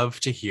love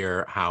to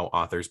hear how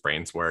authors'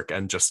 brains work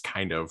and just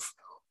kind of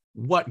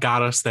what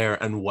got us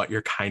there and what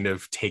you're kind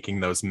of taking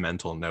those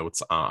mental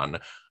notes on.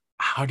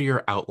 How do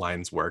your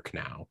outlines work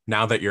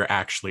now that you're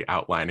actually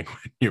outlining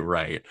when you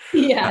write?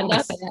 Yeah,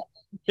 not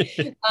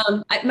bad.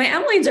 My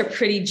outlines are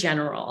pretty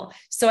general.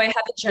 So I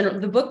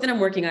have the book that I'm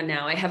working on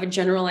now, I have a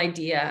general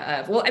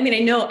idea of, well, I mean, I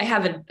know I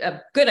have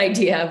a good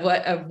idea of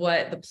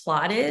what the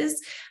plot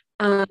is,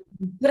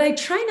 but I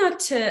try not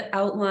to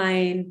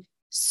outline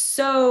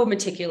so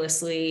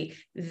meticulously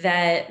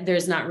that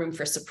there's not room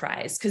for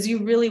surprise, because you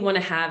really want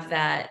to have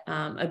that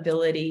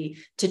ability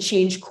to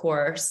change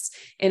course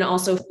and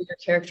also for your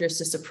characters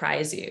to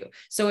surprise you.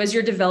 So as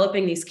you're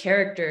developing these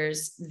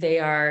characters, they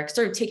are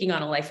sort of taking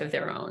on a life of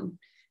their own.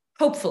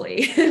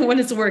 Hopefully, when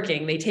it's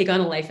working, they take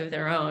on a life of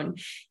their own,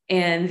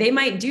 and they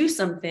might do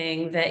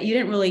something that you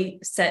didn't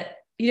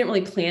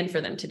really plan for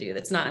them to do.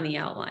 That's not in the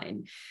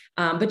outline,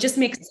 but just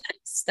makes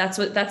sense.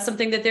 That's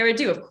something that they would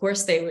do. Of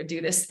course, they would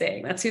do this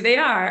thing. That's who they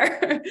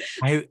are.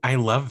 I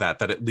love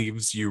that it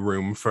leaves you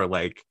room for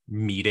like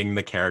meeting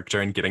the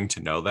character and getting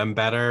to know them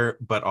better,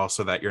 but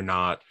also that you're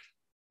not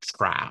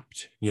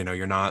trapped.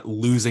 You're not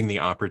losing the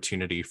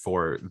opportunity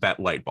for that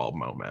light bulb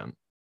moment.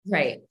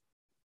 Right.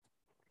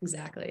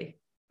 Exactly.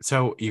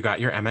 So you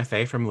got your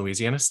MFA from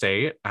Louisiana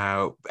State,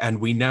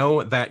 and we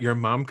know that your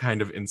mom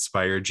kind of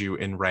inspired you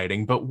in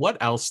writing, but what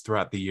else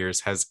throughout the years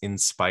has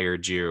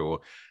inspired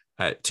you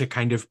to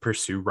kind of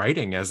pursue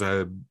writing as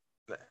a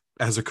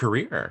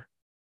career?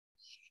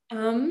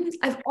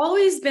 I've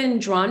always been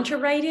drawn to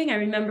writing. I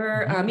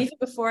remember even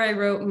before I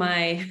wrote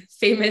my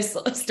famous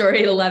story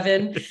at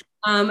 11,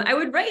 I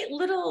would write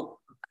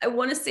little, I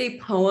want to say,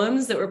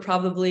 poems that were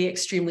probably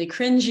extremely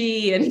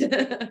cringy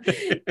and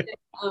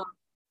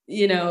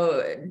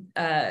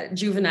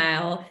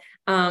juvenile.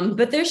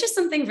 But there's just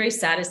something very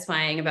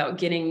satisfying about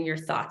getting your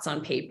thoughts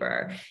on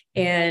paper.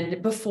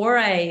 And before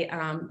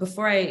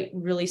I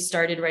really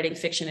started writing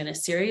fiction in a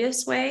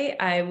serious way,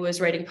 I was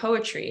writing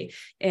poetry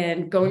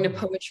and going to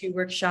poetry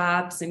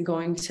workshops and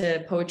going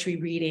to poetry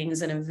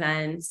readings and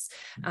events.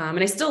 And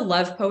I still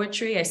love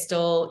poetry. I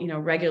still,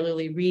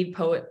 regularly read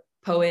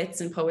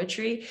poets and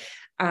poetry.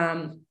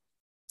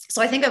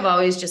 So I think I've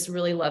always just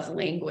really loved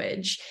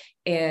language.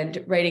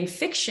 And writing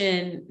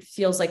fiction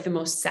feels like the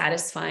most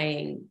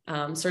satisfying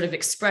sort of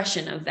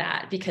expression of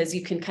that, because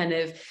you can kind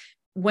of,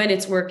 when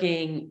it's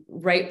working,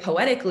 write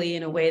poetically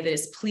in a way that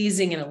is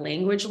pleasing in a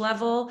language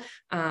level.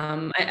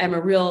 I'm a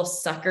real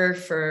sucker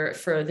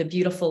for the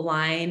beautiful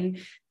line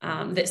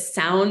that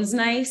sounds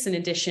nice in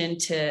addition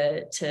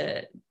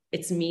to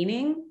its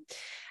meaning.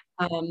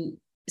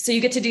 So you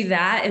get to do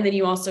that, and then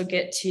you also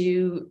get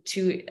to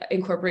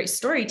incorporate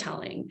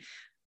storytelling.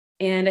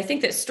 And I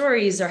think that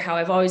stories are how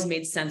I've always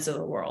made sense of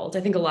the world.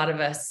 I think a lot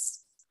of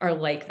us are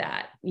like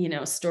that.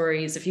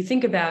 Stories, if you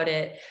think about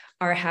it,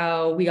 are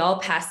how we all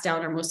pass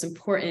down our most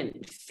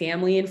important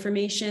family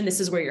information.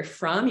 This is where you're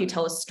from. You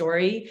tell a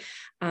story.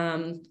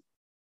 Not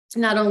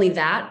only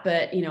that,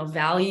 but,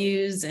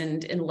 values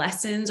and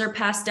lessons are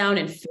passed down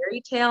in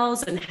fairy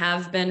tales and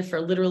have been for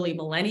literally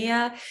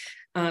millennia.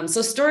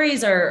 So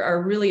stories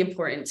are really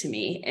important to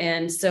me.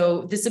 And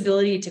so this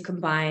ability to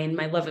combine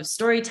my love of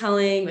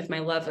storytelling with my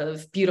love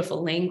of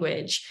beautiful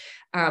language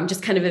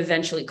just kind of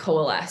eventually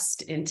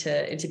coalesced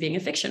into being a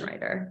fiction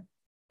writer.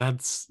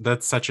 That's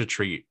such a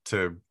treat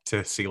to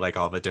see like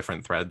all the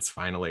different threads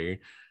finally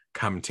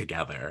come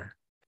together.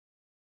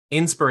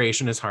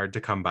 Inspiration is hard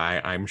to come by,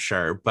 I'm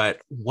sure,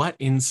 but what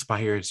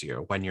inspires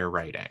you when you're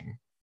writing?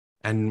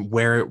 And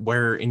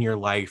where in your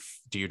life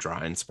do you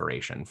draw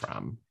inspiration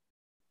from?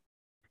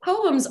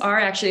 Poems are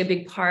actually a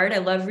big part. I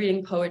love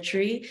reading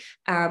poetry.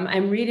 I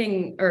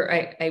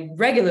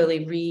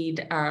regularly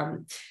read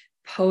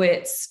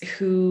poets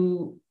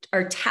who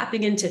are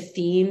tapping into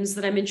themes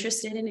that I'm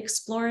interested in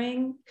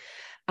exploring.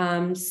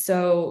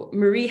 So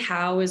Marie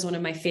Howe is one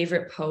of my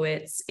favorite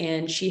poets,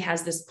 and she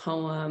has this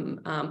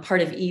poem,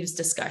 Part of Eve's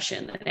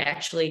Discussion, that I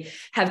actually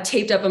have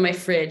taped up on my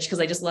fridge because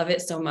I just love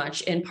it so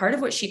much. And part of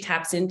what she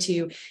taps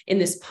into in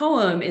this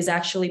poem is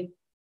actually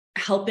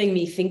helping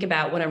me think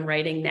about what I'm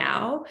writing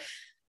now.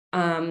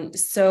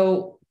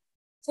 So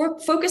for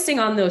focusing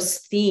on those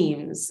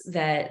themes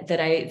that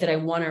I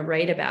want to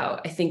write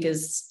about, I think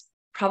is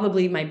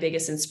probably my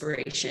biggest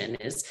inspiration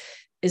is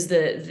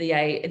the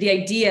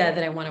idea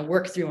that I want to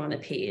work through on the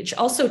page.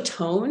 Also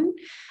tone.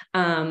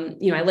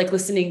 I like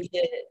listening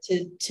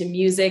to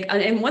music.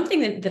 And one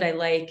thing that I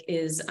like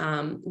is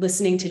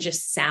listening to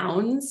just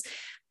sounds.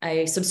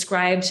 I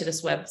subscribe to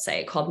this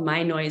website called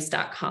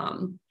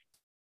mynoise.com.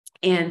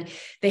 And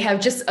they have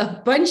just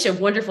a bunch of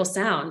wonderful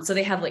sounds. So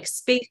they have like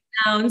space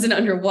sounds and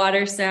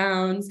underwater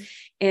sounds.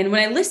 And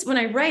when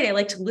I write, I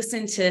like to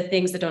listen to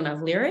things that don't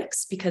have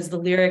lyrics, because the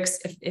lyrics,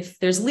 if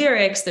there's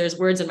lyrics, there's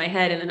words in my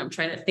head, and then I'm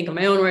trying to think of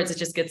my own words, it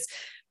just gets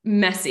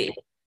messy.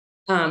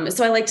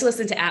 So I like to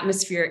listen to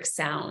atmospheric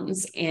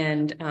sounds,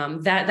 and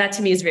that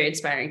to me is very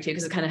inspiring too,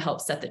 because it kind of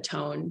helps set the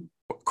tone.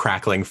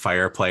 Crackling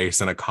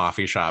fireplace in a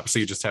coffee shop, so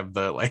you just have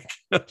the like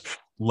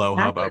low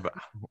hubbub.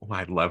 Oh,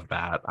 I love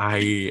that.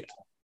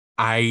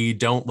 I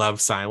don't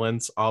love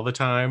silence all the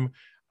time,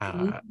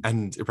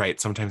 and right,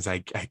 sometimes I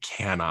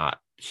cannot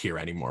hear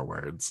any more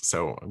words,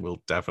 so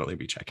we'll definitely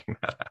be checking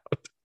that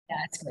out.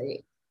 That's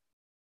great.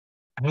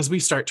 As we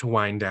start to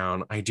wind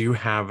down, I do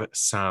have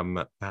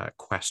some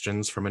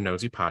questions from a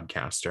nosy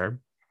podcaster.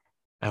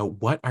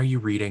 What are you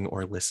reading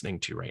or listening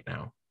to right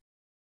now?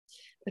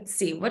 Let's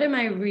see. What am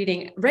I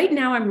reading? Right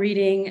now I'm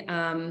reading,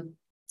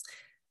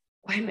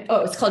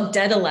 it's called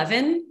Dead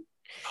 11.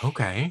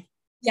 Okay.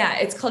 Yeah,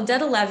 it's called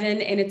Dead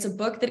 11, and it's a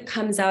book that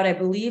comes out, I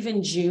believe,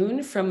 in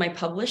June from my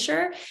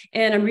publisher,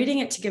 and I'm reading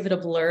it to give it a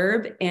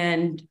blurb.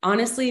 And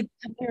honestly,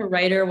 becoming a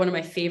writer, one of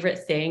my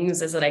favorite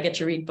things is that I get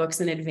to read books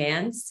in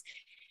advance.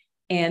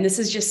 And this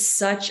is just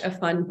such a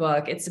fun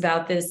book. It's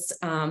about this,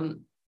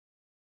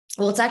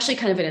 it's actually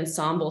kind of an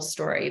ensemble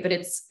story, but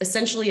it's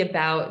essentially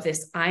about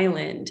this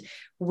island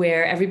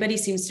where everybody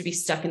seems to be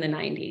stuck in the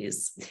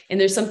 90s.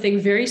 And there's something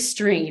very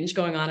strange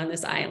going on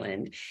this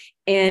island.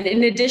 And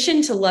in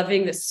addition to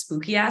loving the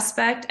spooky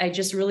aspect, I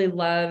just really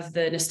love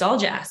the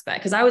nostalgia aspect,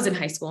 because I was in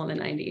high school in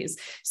the 90s.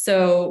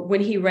 So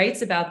when he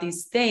writes about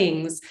these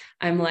things,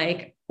 I'm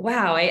like,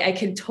 wow, I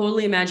can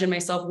totally imagine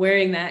myself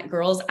wearing that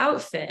girl's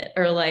outfit,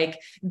 or like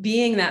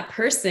being that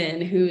person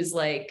who's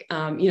like,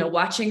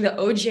 watching the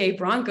OJ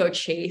Bronco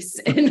chase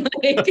and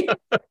like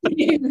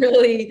being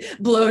really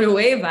blown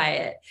away by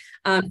it.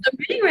 So I'm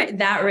reading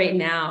that right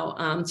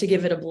now to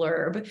give it a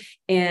blurb.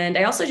 And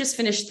I also just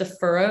finished The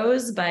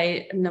Furrows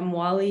by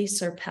Namwali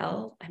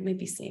Serpell. I might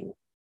be saying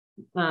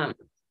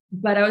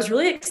but I was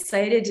really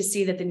excited to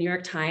see that the New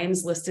York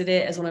Times listed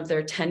it as one of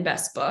their 10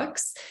 best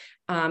books.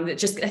 I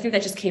think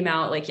that just came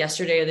out like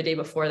yesterday or the day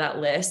before that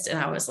list. And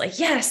I was like,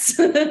 yes,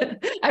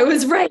 I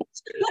was right.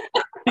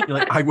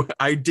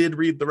 I did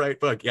read the right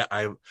book. Yeah,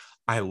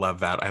 I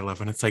love that. I love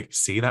when it's like,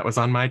 see, that was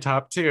on my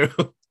top too.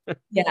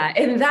 Yeah.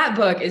 And that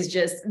book is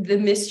just the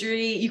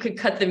mystery. You could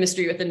cut the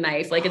mystery with a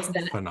knife. Like, it's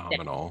that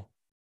phenomenal.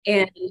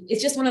 And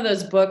it's just one of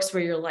those books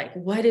where you're like,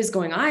 what is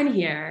going on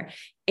here?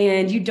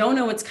 And you don't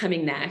know what's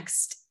coming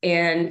next.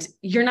 And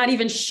you're not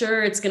even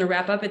sure it's going to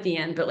wrap up at the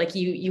end, but like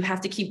you have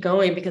to keep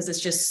going, because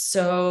it's just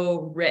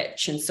so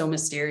rich and so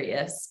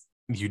mysterious.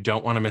 You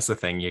don't want to miss a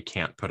thing. You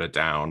can't put it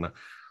down.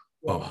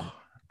 Yeah. Oh,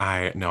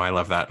 I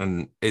love that.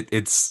 And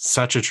it's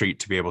such a treat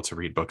to be able to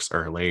read books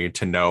early,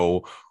 to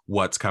know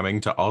what's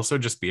coming, to also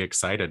just be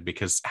excited,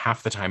 because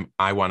half the time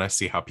I want to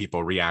see how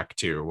people react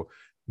to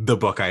the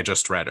book I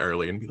just read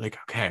early and be like,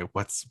 okay,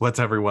 what's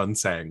everyone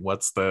saying?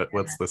 What's the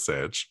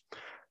sitch?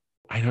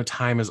 I know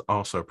time is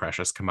also a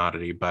precious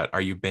commodity, but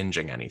are you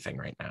binging anything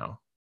right now?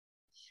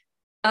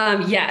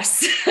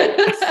 Yes.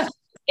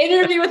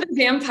 Interview with a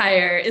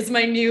Vampire is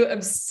my new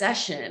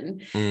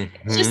obsession. Mm-hmm.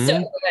 It's just so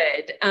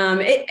good.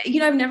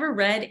 I've never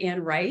read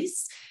Anne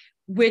Rice,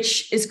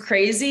 which is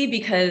crazy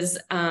because,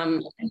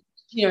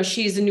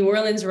 she's a New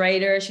Orleans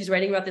writer. She's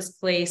writing about this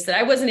place that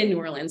I wasn't in New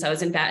Orleans. I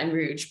was in Baton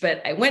Rouge,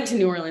 but I went to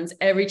New Orleans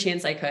every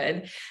chance I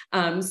could.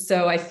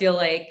 So I feel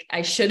like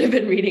I should have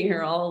been reading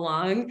her all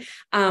along.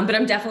 But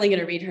I'm definitely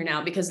going to read her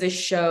now, because this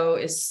show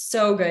is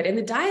so good. And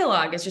the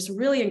dialogue is just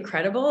really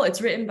incredible.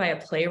 It's written by a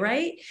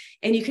playwright,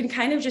 and you can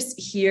kind of just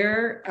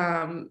hear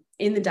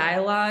in the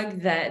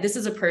dialogue that this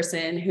is a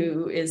person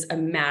who is a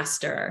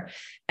master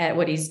at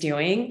what he's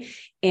doing.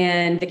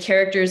 And the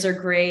characters are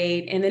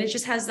great. And then it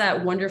just has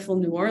that wonderful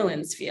New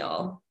Orleans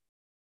feel.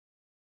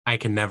 I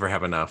can never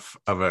have enough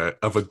of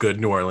a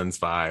good New Orleans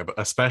vibe,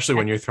 especially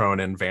when you're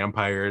throwing in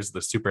vampires,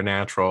 the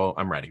supernatural.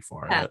 I'm ready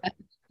for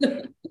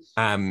it.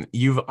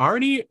 You've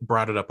already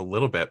brought it up a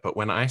little bit, but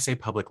when I say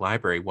public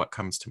library, what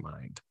comes to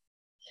mind?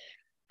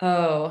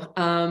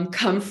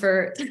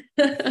 Comfort.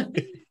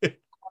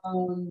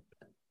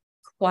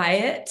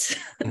 Quiet.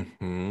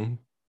 Mm-hmm.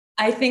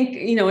 I think,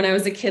 when I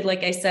was a kid,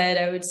 like I said,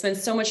 I would spend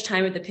so much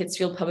time at the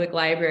Pittsfield Public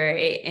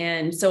Library.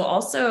 And so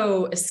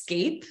also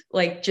escape,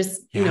 like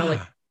just,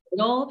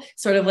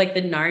 sort of like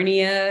the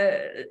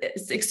Narnia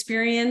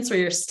experience, where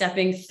you're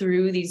stepping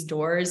through these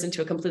doors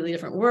into a completely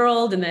different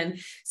world. And then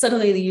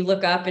suddenly you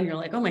look up and you're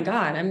like, oh my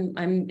God,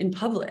 I'm in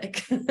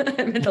public. I'm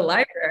at the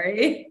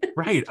library.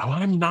 Right. Oh,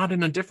 I'm not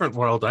in a different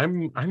world.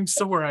 I'm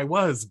still where I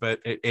was, but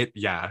it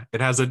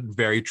has a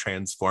very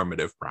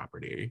transformative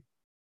property.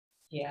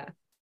 Yeah.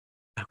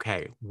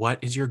 Okay. What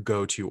is your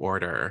go-to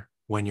order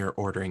when you're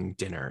ordering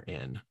dinner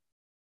in?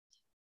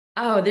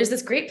 Oh, there's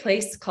this great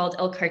place called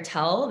El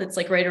Cartel that's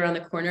like right around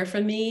the corner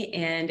from me,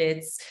 and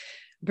it's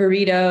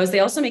burritos. They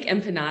also make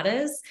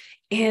empanadas,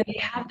 and they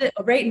have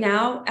right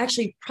now,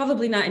 actually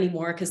probably not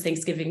anymore because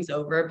Thanksgiving's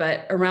over,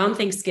 but around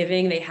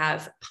Thanksgiving, they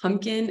have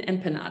pumpkin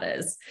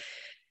empanadas,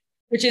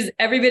 which is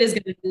every bit as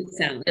good as it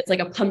sounds. It's like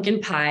a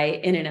pumpkin pie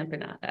in an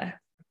empanada.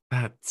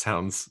 That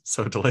sounds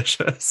so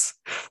delicious.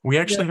 We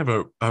actually have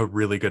a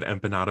really good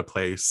empanada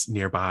place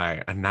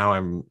nearby, and now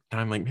I'm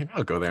like, maybe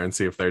I'll go there and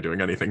see if they're doing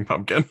anything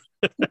pumpkin.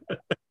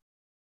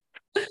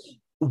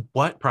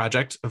 What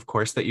project, of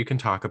course, that you can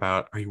talk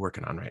about are you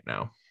working on right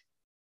now?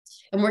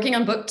 I'm working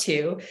on book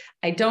 2.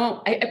 I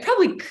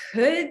probably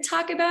could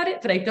talk about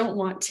it, but I don't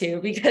want to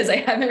because I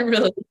haven't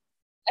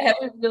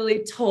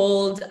really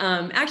told,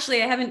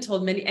 actually, I haven't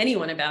told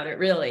anyone about it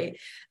really,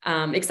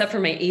 except for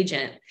my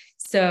agent.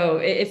 So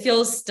it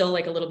feels still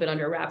like a little bit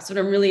under wraps, but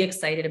I'm really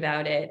excited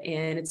about it.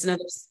 And it's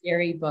another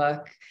scary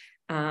book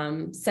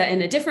set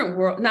in a different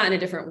world, not in a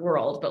different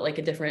world, but like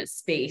a different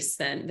space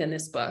than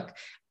this book.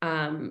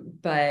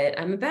 But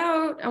I'm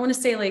I want to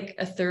say like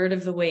a third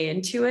of the way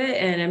into it,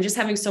 and I'm just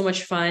having so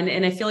much fun.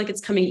 And I feel like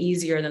it's coming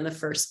easier than the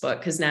first book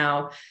because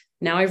now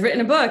I've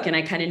written a book and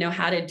I kind of know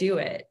how to do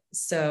it.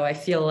 So I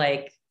feel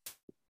like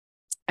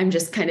I'm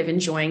just kind of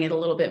enjoying it a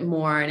little bit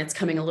more and it's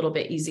coming a little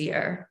bit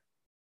easier.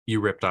 You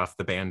ripped off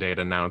the Band-Aid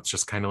and now it's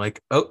just kind of like,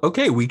 oh,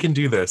 okay, we can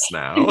do this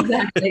now.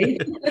 Exactly.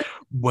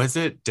 Was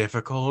it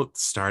difficult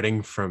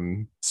starting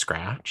from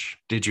scratch?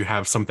 Did you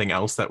have something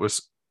else that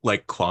was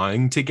like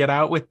clawing to get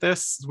out with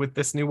this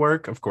new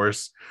work? Of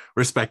course,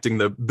 respecting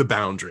the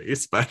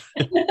boundaries, but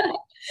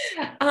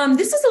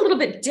this is a little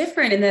bit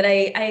different in that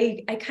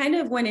I kind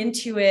of went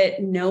into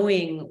it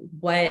knowing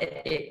what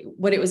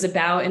it was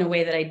about in a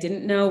way that I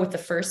didn't know with the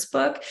first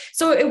book.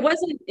 So it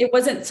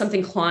wasn't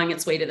something clawing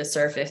its way to the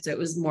surface. It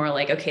was more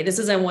like, okay, this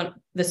is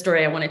the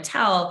story I want to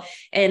tell.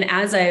 And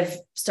as I've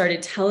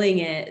started telling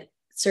it,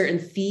 certain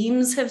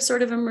themes have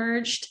sort of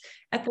emerged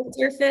at the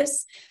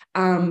surface.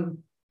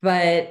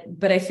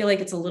 But I feel like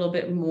it's a little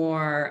bit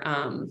more,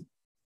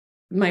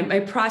 my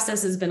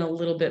process has been a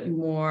little bit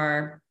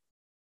more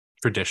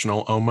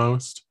traditional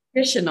almost.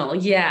 Traditional,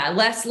 yeah,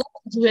 less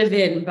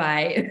driven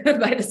by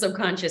the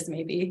subconscious,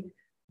 maybe.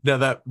 No,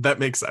 that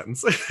makes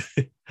sense.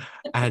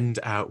 And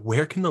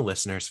where can the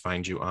listeners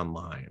find you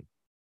online?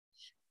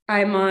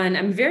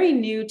 I'm very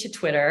new to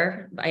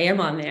Twitter. I am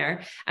on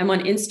there. I'm on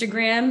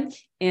Instagram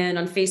and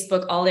on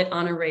Facebook, all at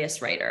Anna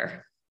Reyes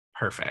Writer.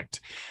 Perfect.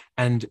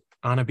 And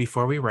Anna,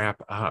 before we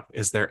wrap up,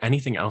 is there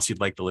anything else you'd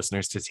like the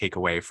listeners to take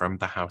away from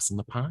The House in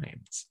the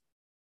Pines?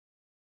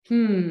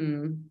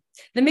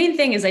 The main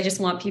thing is I just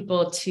want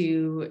people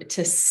to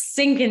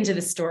sink into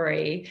the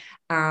story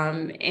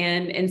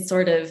and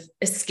sort of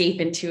escape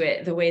into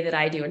it the way that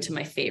I do into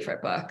my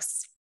favorite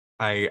books.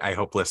 I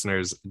hope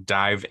listeners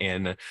dive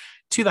in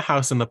to The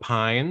House in the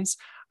Pines.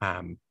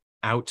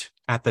 Out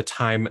at the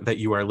time that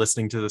you are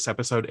listening to this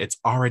episode, it's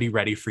already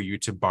ready for you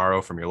to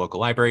borrow from your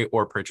local library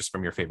or purchase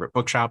from your favorite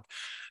bookshop.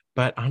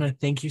 But Anna,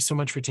 thank you so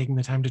much for taking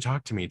the time to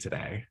talk to me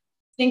today.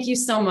 Thank you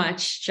so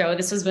much, Joe.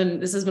 This has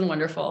been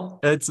wonderful.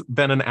 It's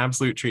been an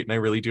absolute treat, and I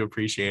really do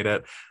appreciate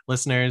it.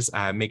 Listeners,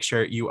 make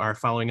sure you are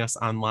following us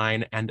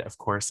online. And of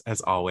course,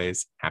 as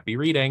always, happy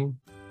reading.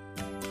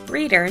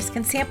 Readers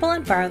can sample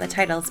and borrow the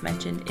titles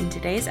mentioned in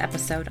today's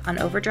episode on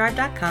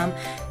Overdrive.com,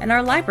 and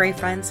our library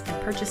friends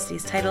can purchase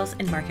these titles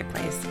in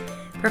Marketplace.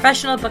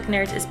 Professional Book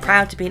Nerds is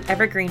proud to be an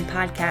Evergreen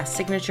Podcast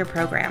signature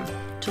program.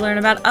 To learn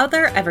about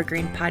other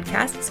Evergreen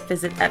podcasts,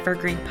 visit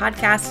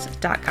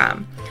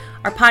evergreenpodcast.com.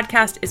 Our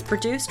podcast is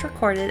produced,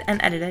 recorded,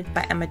 and edited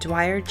by Emma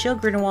Dwyer, Jill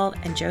Grunewald,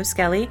 and Joe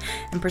Skelly,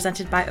 and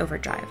presented by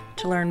Overdrive.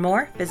 To learn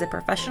more, visit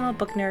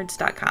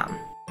professionalbooknerds.com.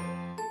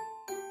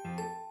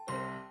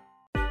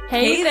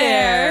 Hey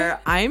there!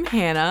 I'm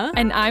Hannah.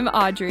 And I'm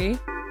Audrey.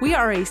 We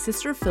are a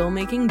sister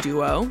filmmaking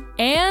duo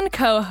and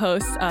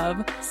co-hosts of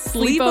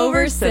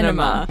Sleepover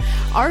Cinema,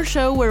 our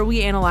show where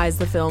we analyze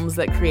the films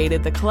that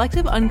created the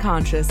collective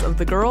unconscious of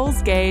the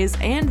girls, gays,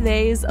 and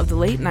theys of the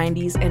late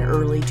 90s and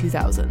early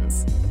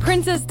 2000s.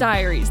 Princess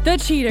Diaries, The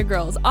Cheetah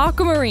Girls,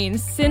 Aquamarine,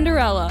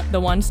 Cinderella, the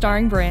one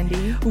starring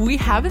Brandy. We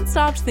haven't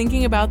stopped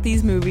thinking about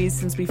these movies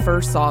since we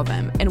first saw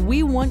them, and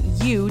we want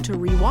you to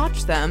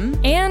rewatch them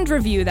and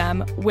review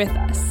them with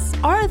us.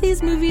 Are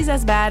these movies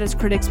as bad as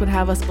critics would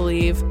have us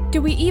believe?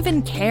 Do we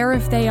even care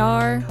if they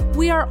are?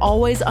 We are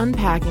always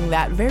unpacking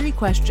that very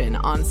question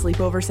on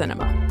Sleepover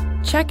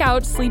Cinema. Check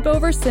out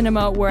Sleepover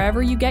Cinema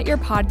wherever you get your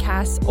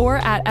podcasts or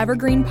at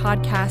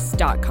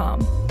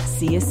evergreenpodcasts.com.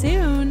 See you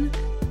soon.